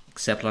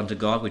 acceptable unto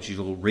God, which is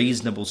your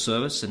reasonable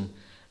service, and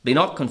be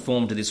not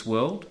conformed to this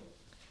world,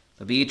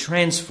 but be ye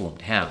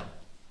transformed." How?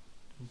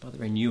 By the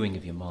renewing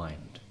of your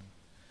mind.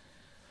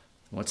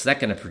 What's that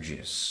going to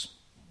produce?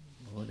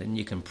 Well, then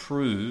you can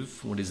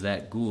prove what is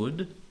that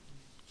good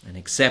and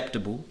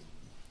acceptable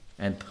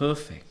and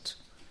perfect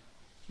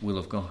will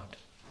of God.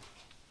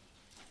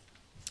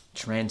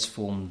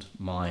 Transformed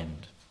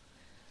mind,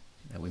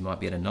 that we might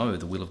be able to know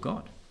the will of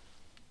God.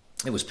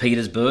 It was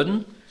Peter's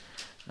burden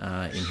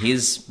in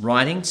his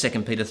writing,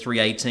 2 Peter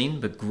 3:18,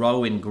 "But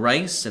grow in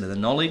grace and in the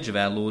knowledge of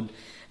our Lord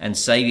and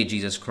Saviour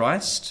Jesus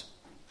Christ.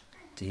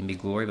 To him be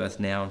glory both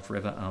now and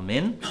forever.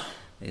 Amen."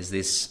 There's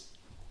this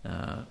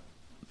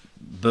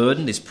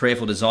burden, this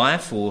prayerful desire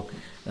for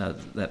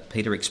that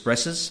Peter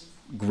expresses.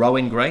 Grow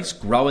in grace,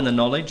 grow in the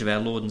knowledge of our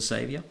Lord and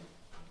Saviour.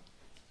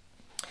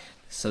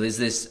 So there's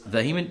this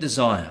vehement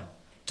desire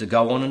to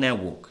go on in our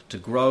walk, to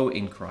grow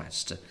in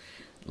Christ, to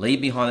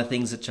leave behind the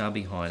things which are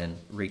behind and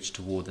reach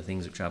toward the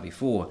things which are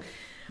before.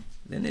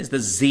 Then there's the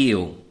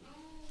zeal.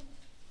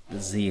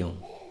 The zeal.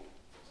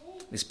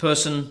 This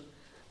person,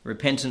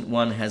 repentant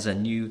one, has a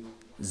new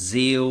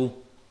zeal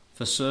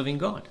for serving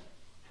God.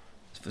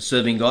 For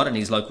serving God in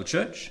his local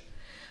church,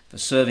 for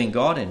serving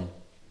God in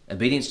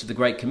obedience to the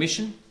Great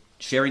Commission,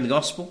 sharing the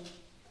gospel,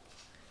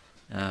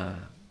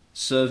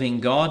 serving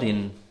God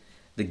in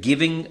the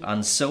giving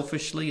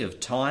unselfishly of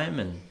time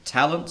and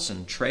talents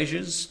and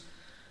treasures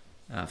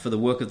for the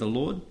work of the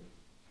Lord.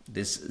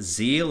 This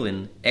zeal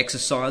in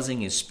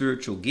exercising his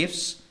spiritual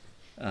gifts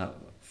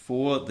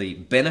for the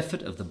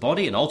benefit of the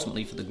body and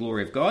ultimately for the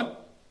glory of God.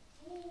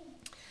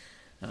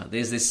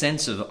 There's this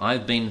sense of,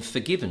 I've been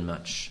forgiven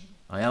much.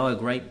 I owe a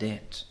great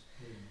debt,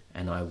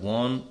 and I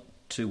want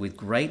to, with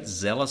great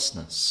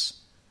zealousness,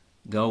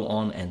 go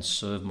on and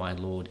serve my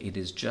Lord. It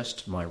is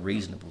just my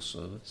reasonable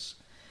service.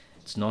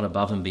 It's not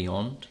above and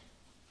beyond.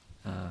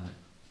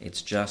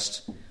 It's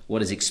just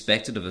what is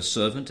expected of a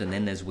servant. And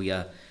then as we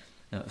are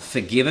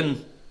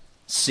forgiven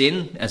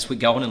sin as we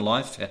go on in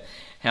life,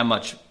 how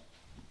much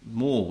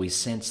more we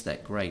sense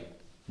that great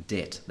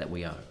debt that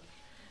we owe.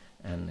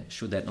 And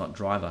should that not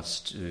drive us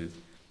to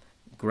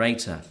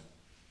greater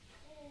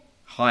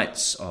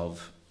heights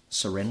of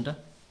surrender,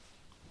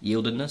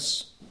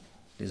 yieldedness,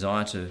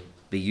 desire to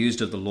be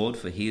used of the Lord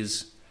for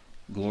his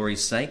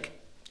glory's sake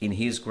in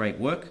his great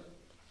work?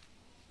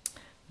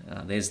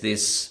 There's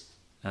this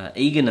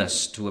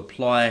eagerness to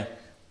apply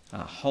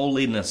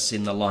holiness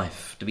in the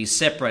life, to be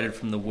separated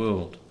from the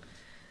world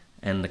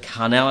and the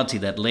carnality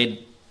that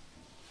led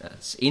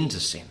us into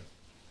sin.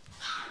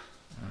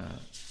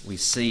 We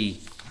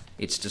see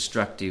its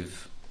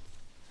destructive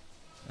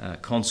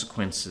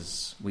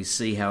consequences. We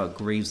see how it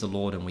grieves the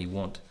Lord, and we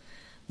want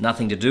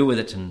nothing to do with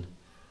it, and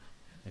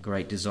a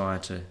great desire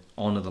to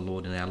honour the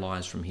Lord in our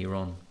lives from here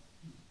on.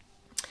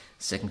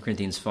 2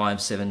 Corinthians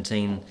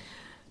 5:17,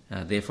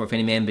 "Therefore, if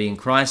any man be in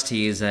Christ,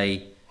 he is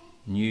a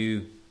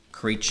new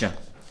creature.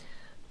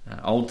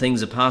 Old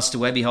things are passed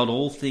away, behold,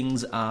 all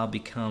things are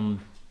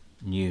become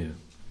new."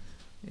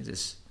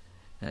 It's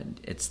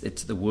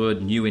the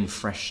word new in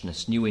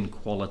freshness, new in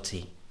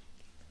quality.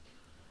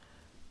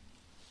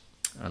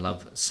 I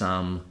love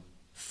Psalm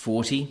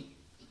 40,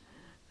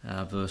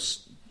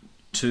 verse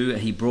 2.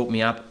 "He brought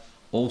me up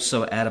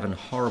also out of an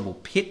horrible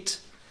pit,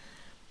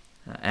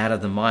 out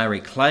of the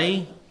miry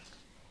clay.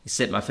 He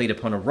set my feet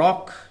upon a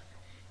rock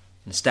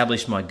and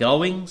established my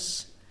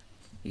goings.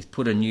 He's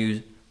put a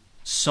new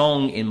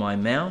song in my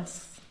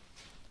mouth,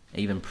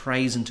 even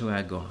praise unto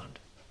our God.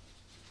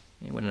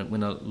 When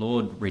the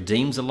Lord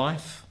redeems a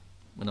life,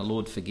 when the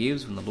Lord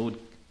forgives, when the Lord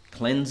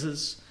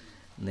cleanses,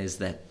 and there's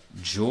that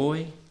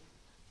joy,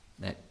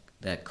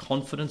 that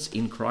confidence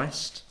in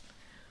Christ,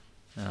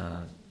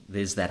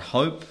 there's that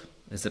hope,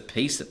 there's that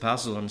peace that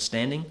passes all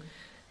understanding.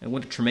 And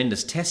what a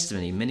tremendous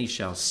testimony. Many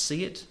shall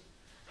see it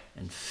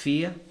and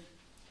fear,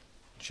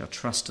 shall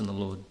trust in the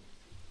Lord.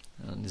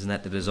 Isn't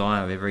that the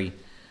desire of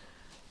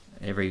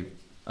every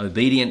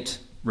obedient,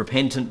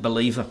 repentant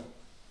believer?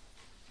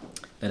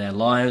 That our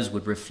lives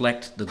would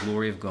reflect the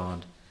glory of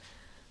God,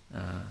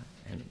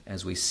 and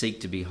as we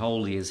seek to be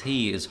holy as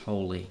He is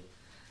holy,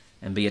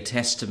 and be a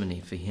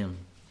testimony for Him.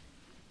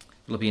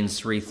 Philippians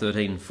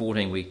 3:13 and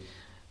 14,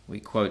 we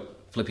quote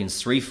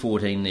Philippians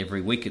 3:14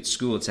 every week at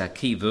school. It's our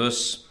key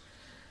verse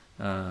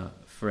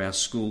for our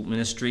school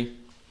ministry.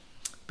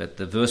 But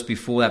the verse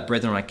before that,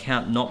 brethren, I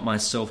count not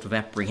myself to have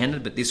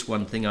apprehended, but this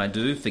one thing I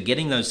do,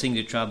 forgetting those things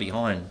which are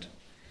behind.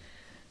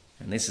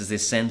 And this is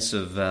this sense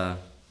of, I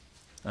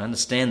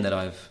understand that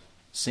I've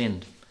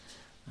sinned.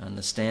 I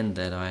understand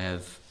that I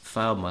have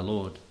failed my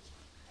Lord.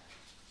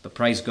 But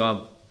praise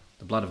God,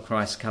 the blood of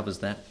Christ covers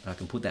that. I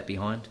can put that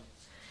behind.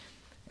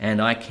 And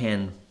I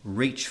can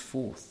reach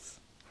forth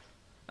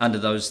under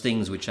those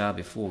things which are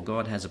before.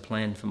 God has a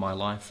plan for my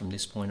life from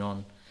this point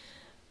on,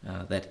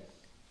 that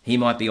He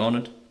might be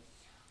honoured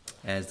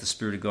as the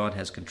Spirit of God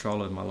has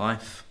control over my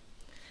life.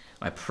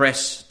 I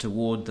press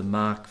toward the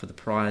mark for the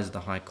prize of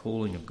the high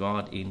calling of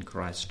God in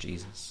Christ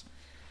Jesus.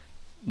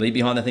 Leave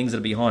behind the things that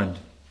are behind.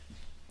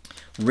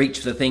 Reach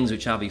for the things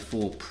which are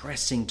before,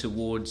 pressing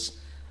towards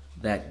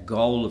that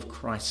goal of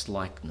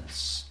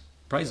Christ-likeness.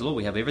 Praise the Lord,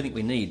 we have everything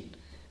we need,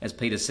 as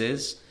Peter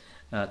says,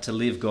 to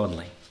live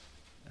godly.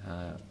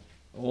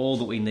 All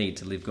that we need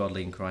to live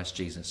godly in Christ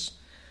Jesus.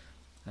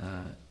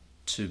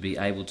 To be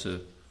able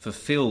to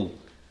fulfill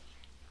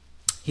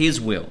His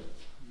will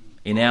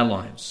in our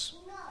lives.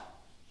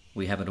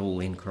 We have it all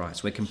in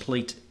Christ. We're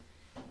complete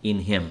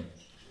in Him.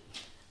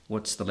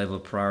 What's the level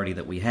of priority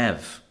that we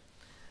have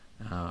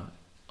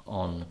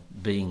on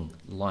being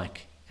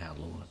like our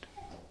Lord?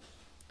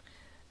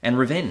 And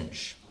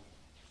revenge.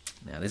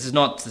 Now, this is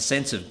not the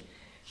sense of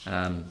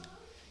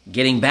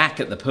getting back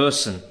at the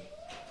person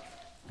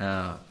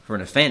for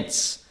an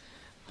offence,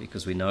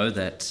 because we know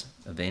that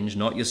avenge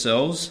not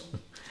yourselves,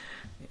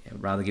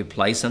 rather give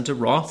place unto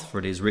wrath, for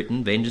it is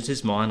written, vengeance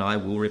is mine, I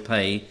will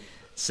repay,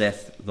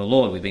 saith the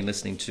Lord. We've been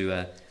listening to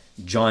a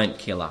Giant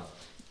Killer.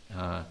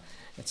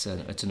 It's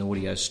an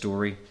audio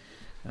story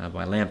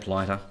by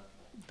Lamplighter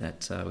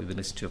that we've been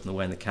listening to on the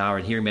way in the car,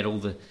 and hearing about all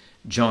the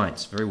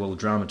giants, very well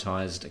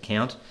dramatised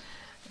account,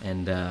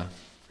 and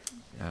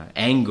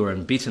anger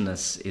and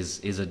bitterness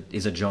is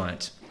a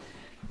giant,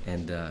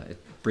 and it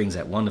brings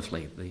out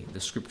wonderfully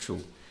the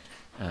scriptural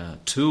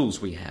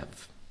tools we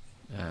have,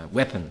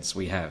 weapons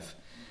we have,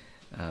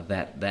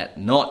 that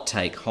not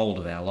take hold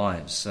of our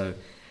lives. So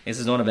this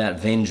is not about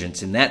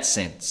vengeance in that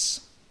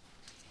sense.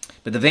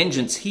 But the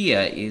vengeance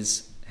here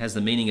has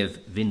the meaning of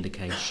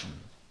vindication.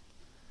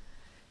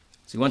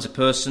 See, once a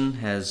person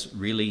has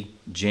really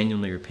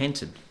genuinely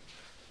repented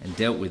and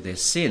dealt with their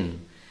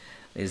sin,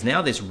 there's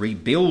now this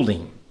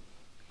rebuilding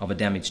of a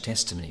damaged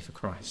testimony for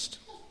Christ.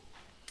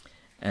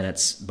 And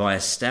it's by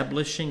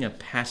establishing a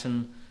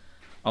pattern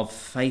of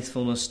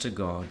faithfulness to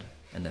God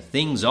and the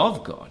things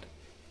of God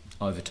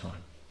over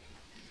time.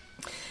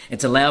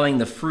 It's allowing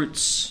the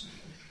fruits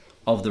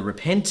of the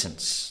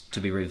repentance to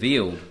be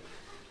revealed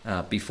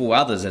before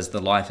others as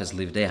the life has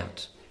lived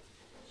out.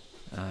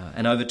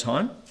 And over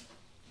time,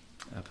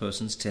 a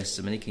person's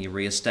testimony can be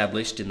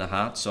re-established in the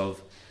hearts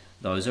of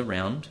those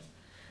around.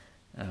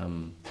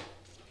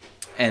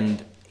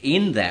 And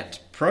in that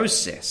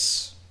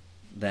process,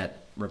 that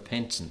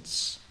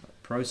repentance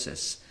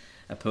process,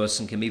 a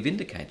person can be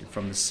vindicated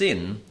from the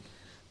sin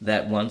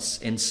that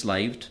once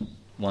enslaved,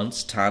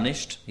 once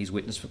tarnished his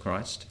witness for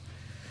Christ.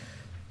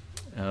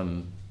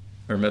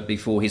 Remember,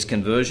 before his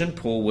conversion,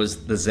 Paul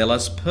was the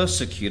zealous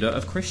persecutor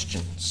of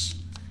Christians.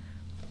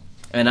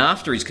 And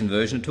after his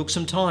conversion, it took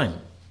some time.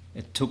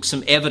 It took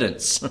some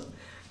evidence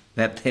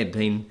that there'd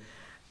been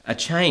a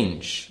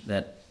change,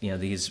 that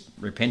his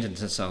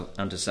repentance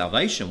unto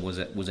salvation was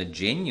a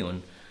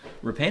genuine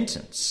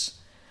repentance.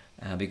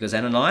 Because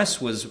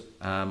Ananias was,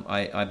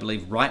 I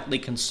believe, rightly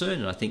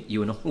concerned, and I think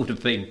you and I would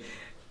have been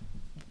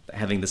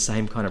having the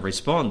same kind of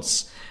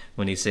response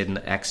when he said in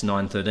Acts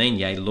 9:13,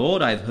 Yea,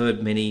 Lord, I have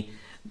heard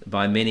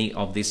by many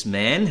of this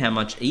man how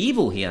much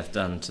evil he hath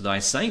done to thy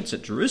saints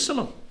at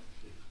Jerusalem.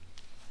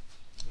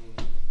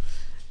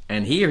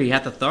 And here he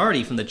hath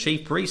authority from the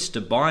chief priests to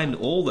bind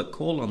all that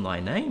call on thy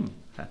name.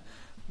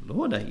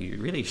 Lord, are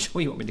you really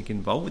sure you want me to get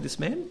involved with this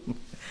man?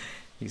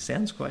 He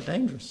sounds quite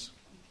dangerous.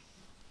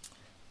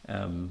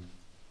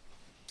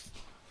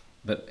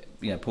 But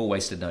Paul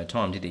wasted no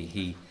time, did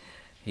he?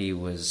 He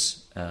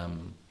was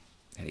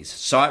had his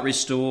sight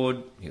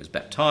restored. He was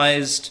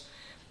baptized.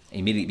 He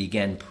immediately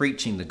began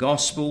preaching the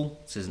gospel.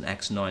 It says in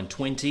Acts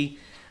 9:20,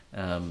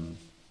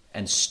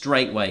 And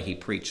straightway he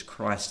preached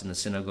Christ in the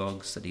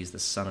synagogues, that he is the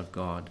Son of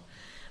God.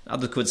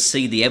 Others could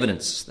see the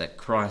evidence that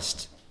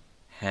Christ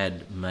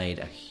had made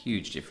a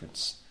huge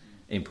difference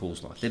in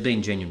Paul's life. There'd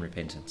been genuine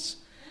repentance.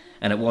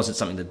 And it wasn't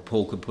something that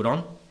Paul could put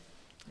on.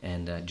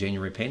 And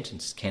genuine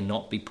repentance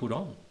cannot be put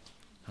on.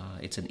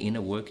 It's an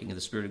inner working of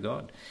the Spirit of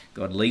God.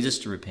 God leads us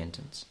to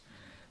repentance.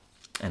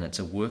 And it's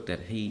a work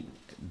that he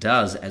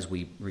does as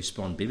we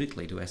respond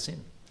biblically to our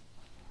sin.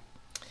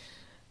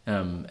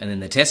 And in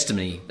the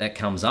testimony that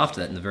comes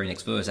after that, in the very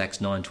next verse, Acts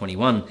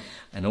 9:21,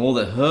 and all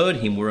that heard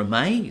him were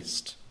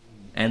amazed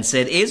and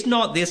said, "Is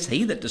not this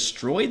he that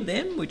destroyed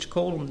them which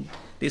call on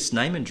this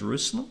name in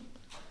Jerusalem?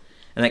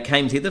 And that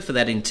came thither for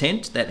that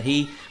intent, that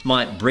he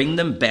might bring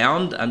them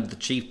bound under the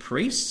chief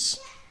priests?"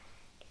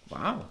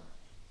 Wow.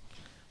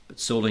 But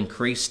Saul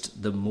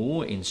increased the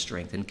more in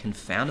strength and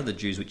confounded the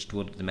Jews which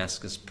dwelt at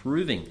Damascus,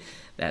 proving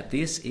that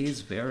this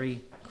is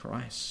very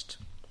Christ.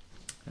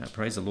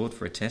 Praise the Lord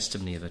for a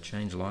testimony of a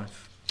changed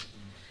life.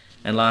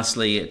 And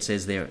lastly, it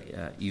says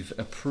there, you've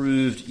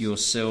approved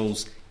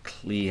yourselves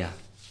clear,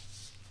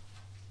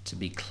 to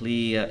be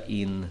clear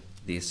in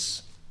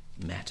this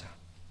matter.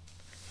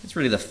 It's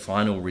really the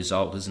final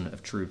result, isn't it,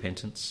 of true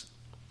repentance.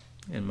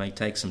 It may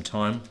take some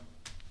time,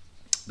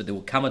 but there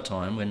will come a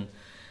time when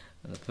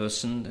the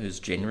person who's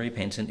genuinely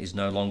repentant is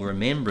no longer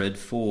remembered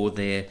for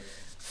their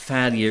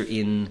failure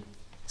in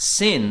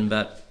sin,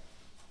 but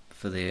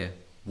for their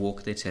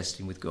walk, their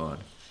testing with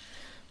God.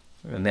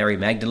 Mary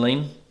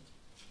Magdalene,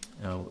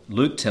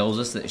 Luke tells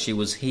us that she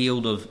was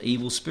healed of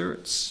evil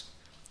spirits.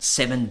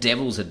 7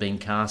 devils had been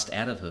cast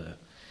out of her.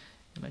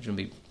 Imagine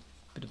being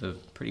a bit of a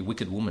pretty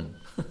wicked woman,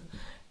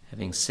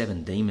 having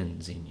 7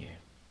 demons in you.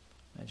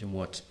 Imagine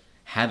what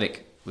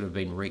havoc would have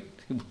been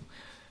wreaked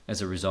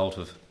as a result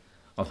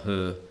of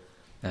her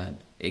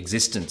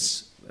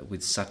existence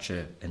with such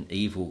an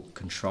evil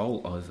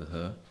control over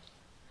her.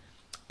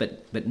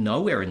 But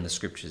nowhere in the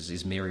scriptures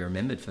is Mary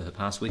remembered for her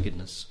past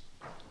wickedness,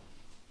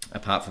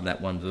 apart from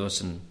that one verse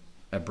and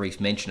a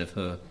brief mention of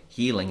her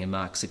healing in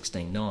Mark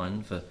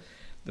 16:9 for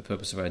the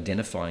purpose of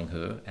identifying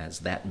her as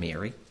that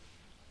Mary.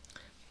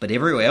 But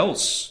everywhere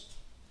else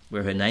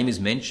where her name is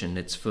mentioned,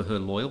 it's for her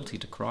loyalty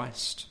to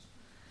Christ,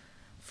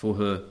 for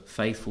her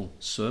faithful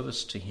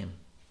service to him.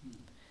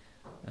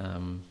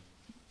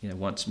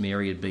 Once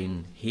Mary had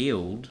been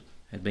healed,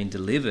 had been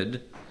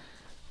delivered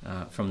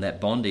from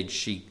that bondage,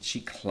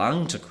 she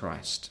clung to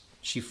Christ.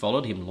 She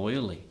followed him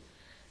loyally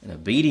and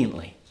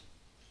obediently.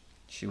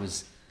 She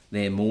was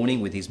there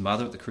mourning with his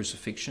mother at the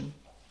crucifixion.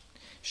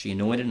 She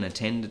anointed and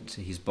attended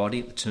to his body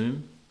at the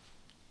tomb.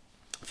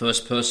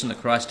 First person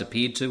that Christ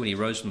appeared to when he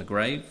rose from the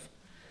grave.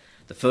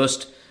 The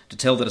first to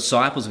tell the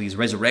disciples of his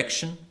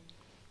resurrection.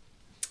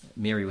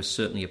 Mary was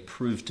certainly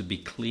approved to be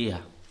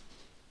clear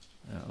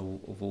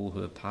of all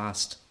her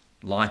past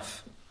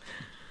life.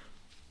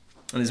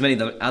 And there's many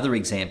other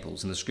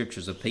examples in the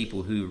scriptures of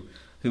people who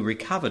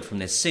recovered from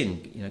their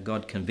sin.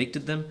 God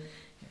convicted them,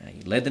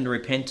 he led them to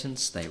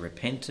repentance, they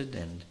repented,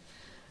 and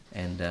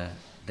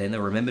then they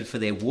were remembered for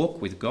their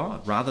walk with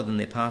God rather than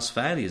their past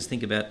failures.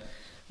 Think about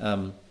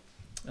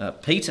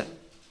Peter.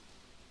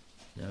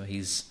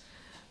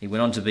 He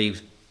went on to be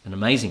an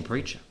amazing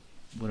preacher.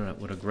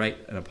 What a great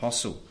an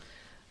apostle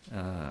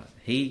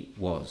he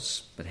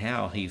was, but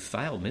how he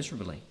failed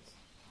miserably.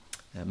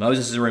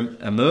 Moses is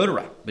a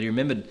murderer, but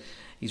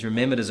he's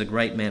remembered as a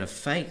great man of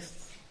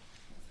faith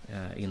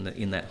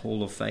in that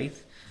hall of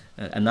faith.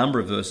 A number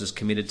of verses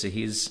committed to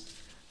his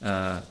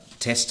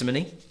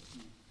testimony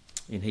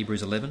in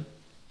Hebrews 11.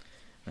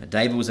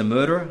 David was a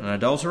murderer, an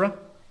adulterer,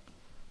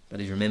 but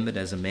he's remembered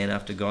as a man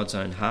after God's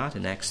own heart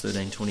in Acts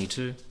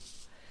 13:22.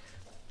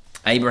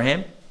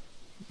 Abraham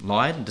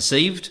lied and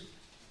deceived,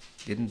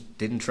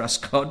 didn't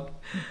trust God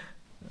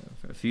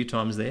for a few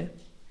times there,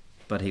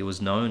 but he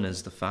was known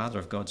as the father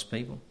of God's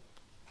people.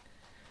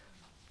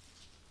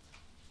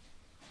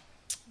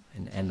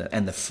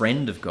 And the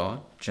friend of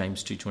God,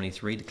 James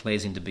 2:23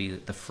 declares him to be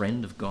the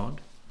friend of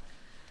God.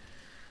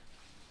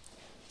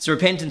 So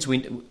repentance,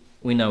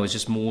 we know, is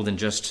just more than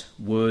just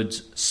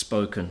words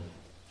spoken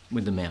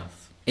with the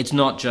mouth. It's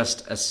not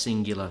just a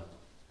singular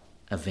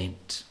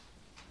event.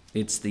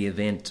 It's the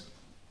event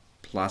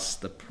plus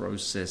the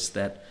process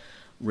that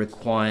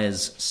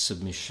requires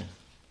submission,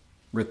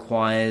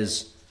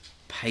 requires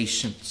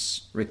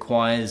patience,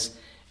 requires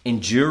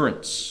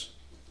endurance,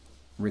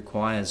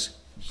 requires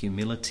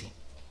humility.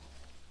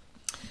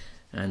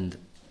 And,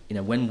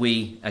 when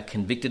we are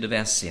convicted of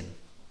our sin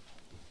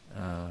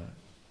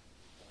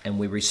and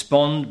we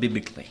respond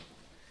biblically,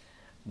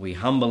 we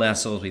humble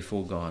ourselves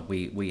before God.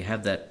 We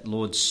have that,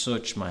 Lord,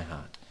 search my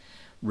heart.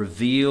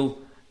 Reveal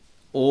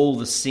all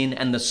the sin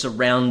and the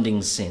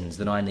surrounding sins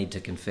that I need to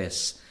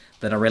confess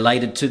that are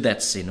related to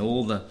that sin,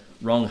 all the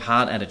wrong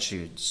heart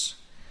attitudes.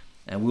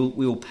 And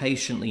we'll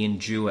patiently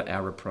endure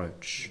our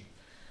reproach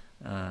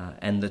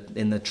and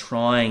the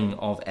trying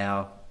of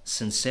our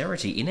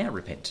sincerity in our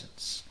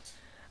repentance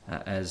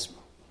as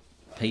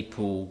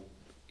people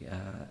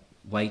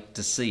wait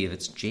to see if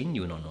it's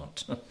genuine or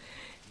not.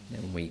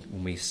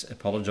 When we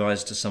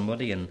apologise to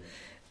somebody and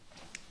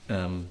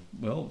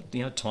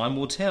time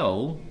will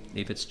tell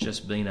if it's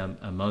just been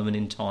a moment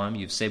in time.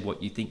 You've said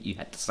what you think you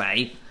had to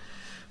say.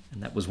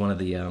 And that was one of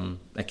the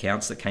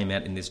accounts that came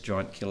out in this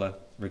Giant Killer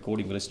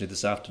recording we listened to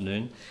this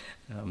afternoon.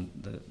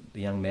 The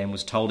young man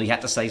was told he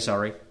had to say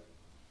sorry.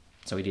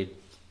 So he did.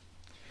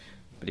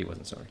 But he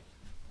wasn't sorry.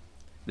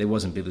 There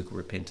wasn't biblical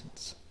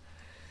repentance.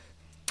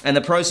 And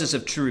the process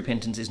of true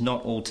repentance is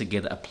not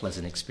altogether a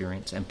pleasant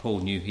experience. And Paul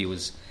knew he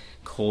was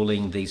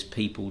calling these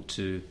people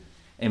to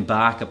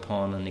embark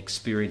upon an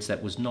experience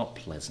that was not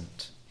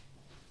pleasant.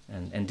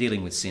 And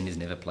dealing with sin is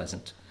never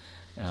pleasant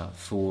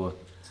for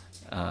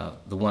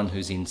the one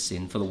who's in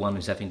sin, for the one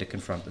who's having to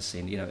confront the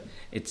sin.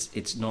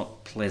 It's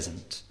not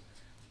pleasant,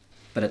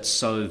 but it's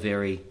so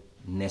very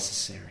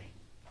necessary.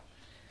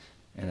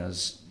 And I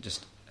was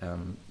just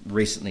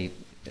recently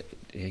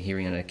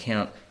hearing an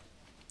account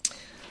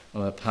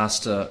of a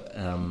pastor,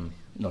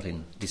 not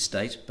in this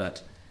state,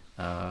 but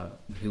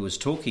who was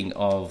talking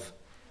of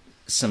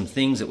some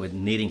things that were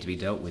needing to be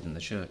dealt with in the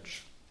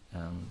church,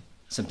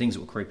 some things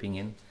that were creeping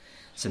in,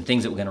 some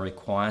things that were going to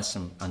require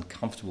some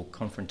uncomfortable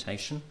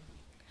confrontation.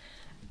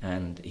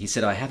 And he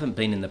said, I haven't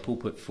been in the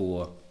pulpit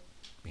for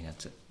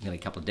it's nearly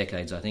a couple of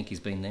decades, I think he's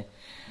been there,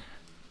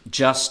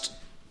 just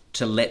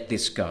to let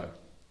this go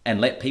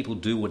and let people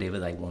do whatever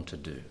they want to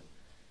do,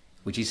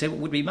 which he said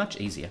would be much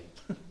easier.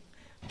 It'd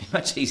be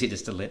much easier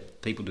just to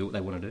let people do what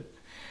they want to do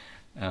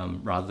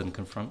rather than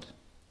confront.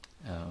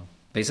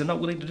 But he said, I'm not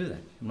willing to do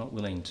that. I'm not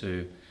willing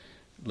to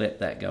let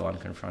that go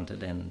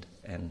unconfronted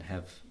and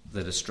have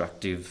the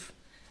destructive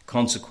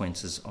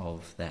consequences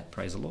of that.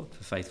 Praise the Lord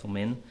for faithful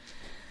men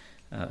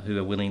who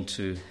are willing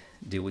to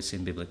deal with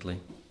sin biblically.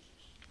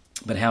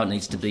 But how it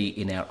needs to be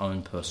in our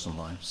own personal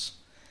lives.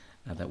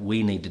 That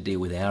we need to deal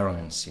with our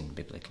own sin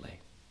biblically.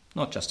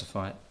 Not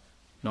justify it,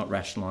 not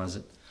rationalise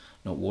it,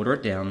 not water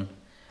it down,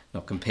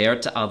 not compare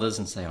it to others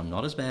and say, I'm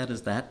not as bad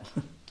as that.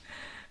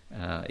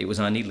 It was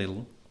only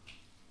little.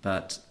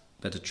 But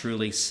to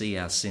truly see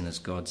our sin as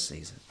God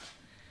sees it.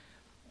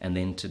 And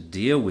then to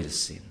deal with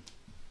sin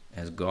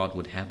as God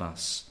would have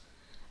us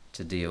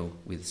to deal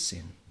with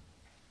sin.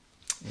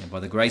 By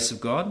the grace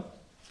of God,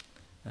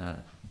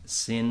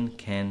 sin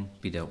can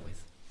be dealt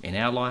with in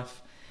our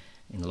life,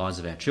 in the lives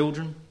of our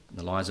children, in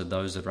the lives of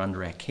those that are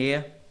under our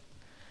care.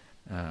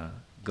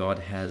 God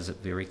has it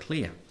very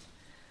clear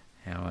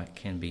how it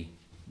can be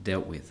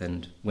dealt with.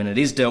 And when it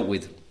is dealt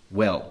with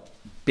well,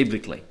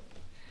 biblically,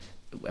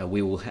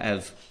 we will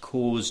have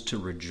cause to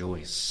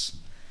rejoice,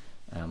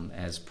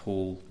 as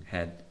Paul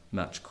had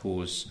much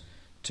cause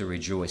to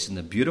rejoice in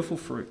the beautiful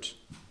fruit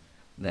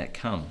that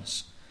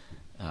comes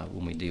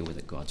when we deal with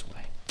it God's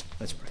way.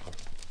 Let's pray.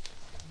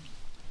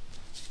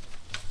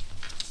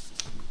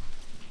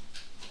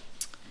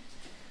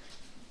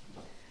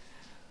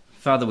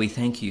 Father, we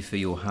thank you for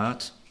your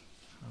heart.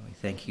 We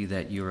thank you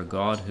that you're a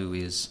God who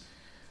is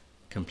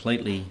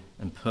completely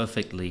and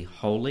perfectly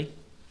holy,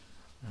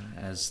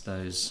 as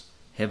those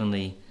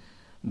heavenly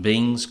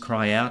beings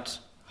cry out,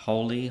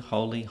 holy,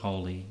 holy,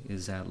 holy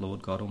is our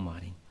Lord God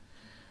Almighty.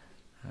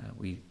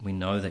 We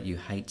know that you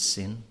hate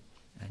sin,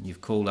 and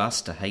you've called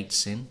us to hate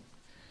sin.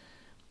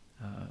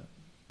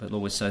 But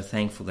Lord, we're so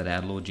thankful that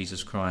our Lord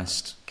Jesus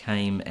Christ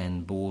came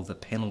and bore the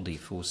penalty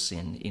for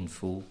sin in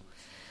full.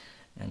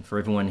 And for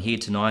everyone here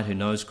tonight who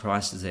knows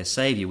Christ as their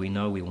Saviour, we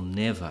know we will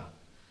never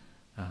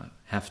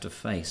have to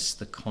face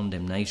the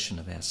condemnation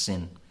of our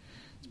sin.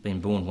 It's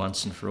been borne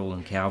once and for all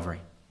in Calvary.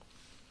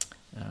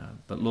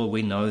 But Lord,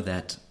 we know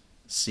that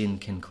sin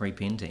can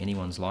creep into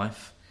anyone's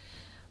life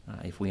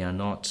if we are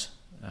not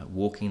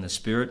walking in the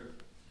Spirit.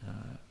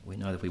 We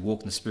know that if we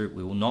walk in the Spirit,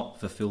 we will not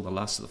fulfill the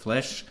lusts of the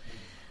flesh.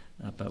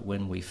 But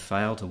when we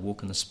fail to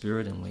walk in the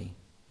Spirit and we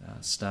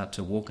start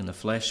to walk in the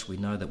flesh, we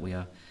know that we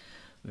are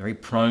very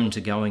prone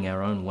to going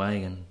our own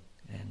way and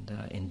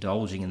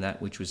indulging in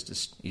that which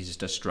is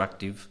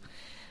destructive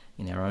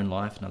in our own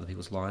life and other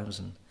people's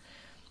lives.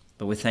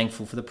 But we're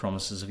thankful for the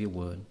promises of your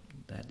word,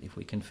 that if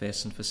we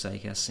confess and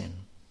forsake our sin,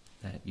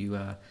 that you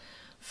are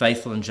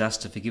faithful and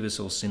just to forgive us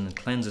all sin and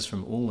cleanse us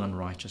from all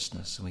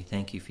unrighteousness. And we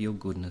thank you for your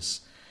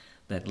goodness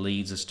that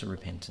leads us to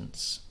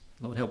repentance.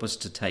 Lord, help us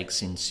to take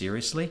sin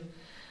seriously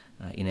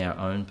in our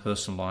own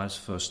personal lives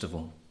first of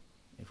all.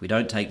 If we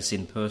don't take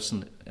sin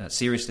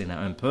seriously in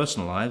our own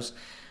personal lives,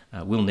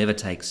 we'll never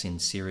take sin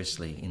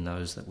seriously in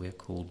those that we're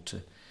called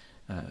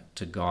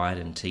to guide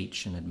and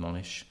teach and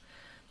admonish.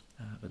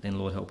 But then,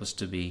 Lord, help us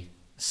to be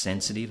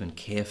sensitive and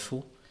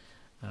careful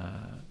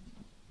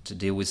to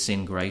deal with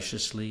sin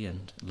graciously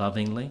and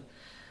lovingly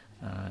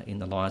in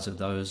the lives of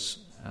those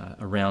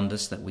around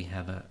us that we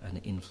have an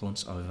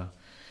influence over.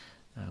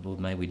 Lord,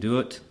 may we do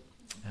it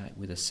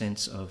with a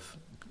sense of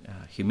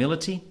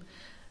humility,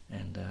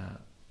 and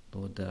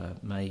Lord,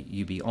 may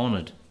you be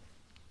honoured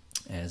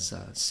as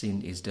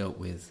sin is dealt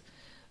with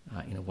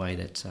in a way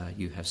that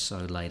you have so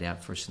laid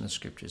out for us in the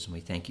Scriptures, and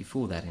we thank you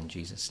for that in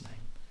Jesus'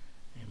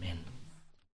 name. Amen.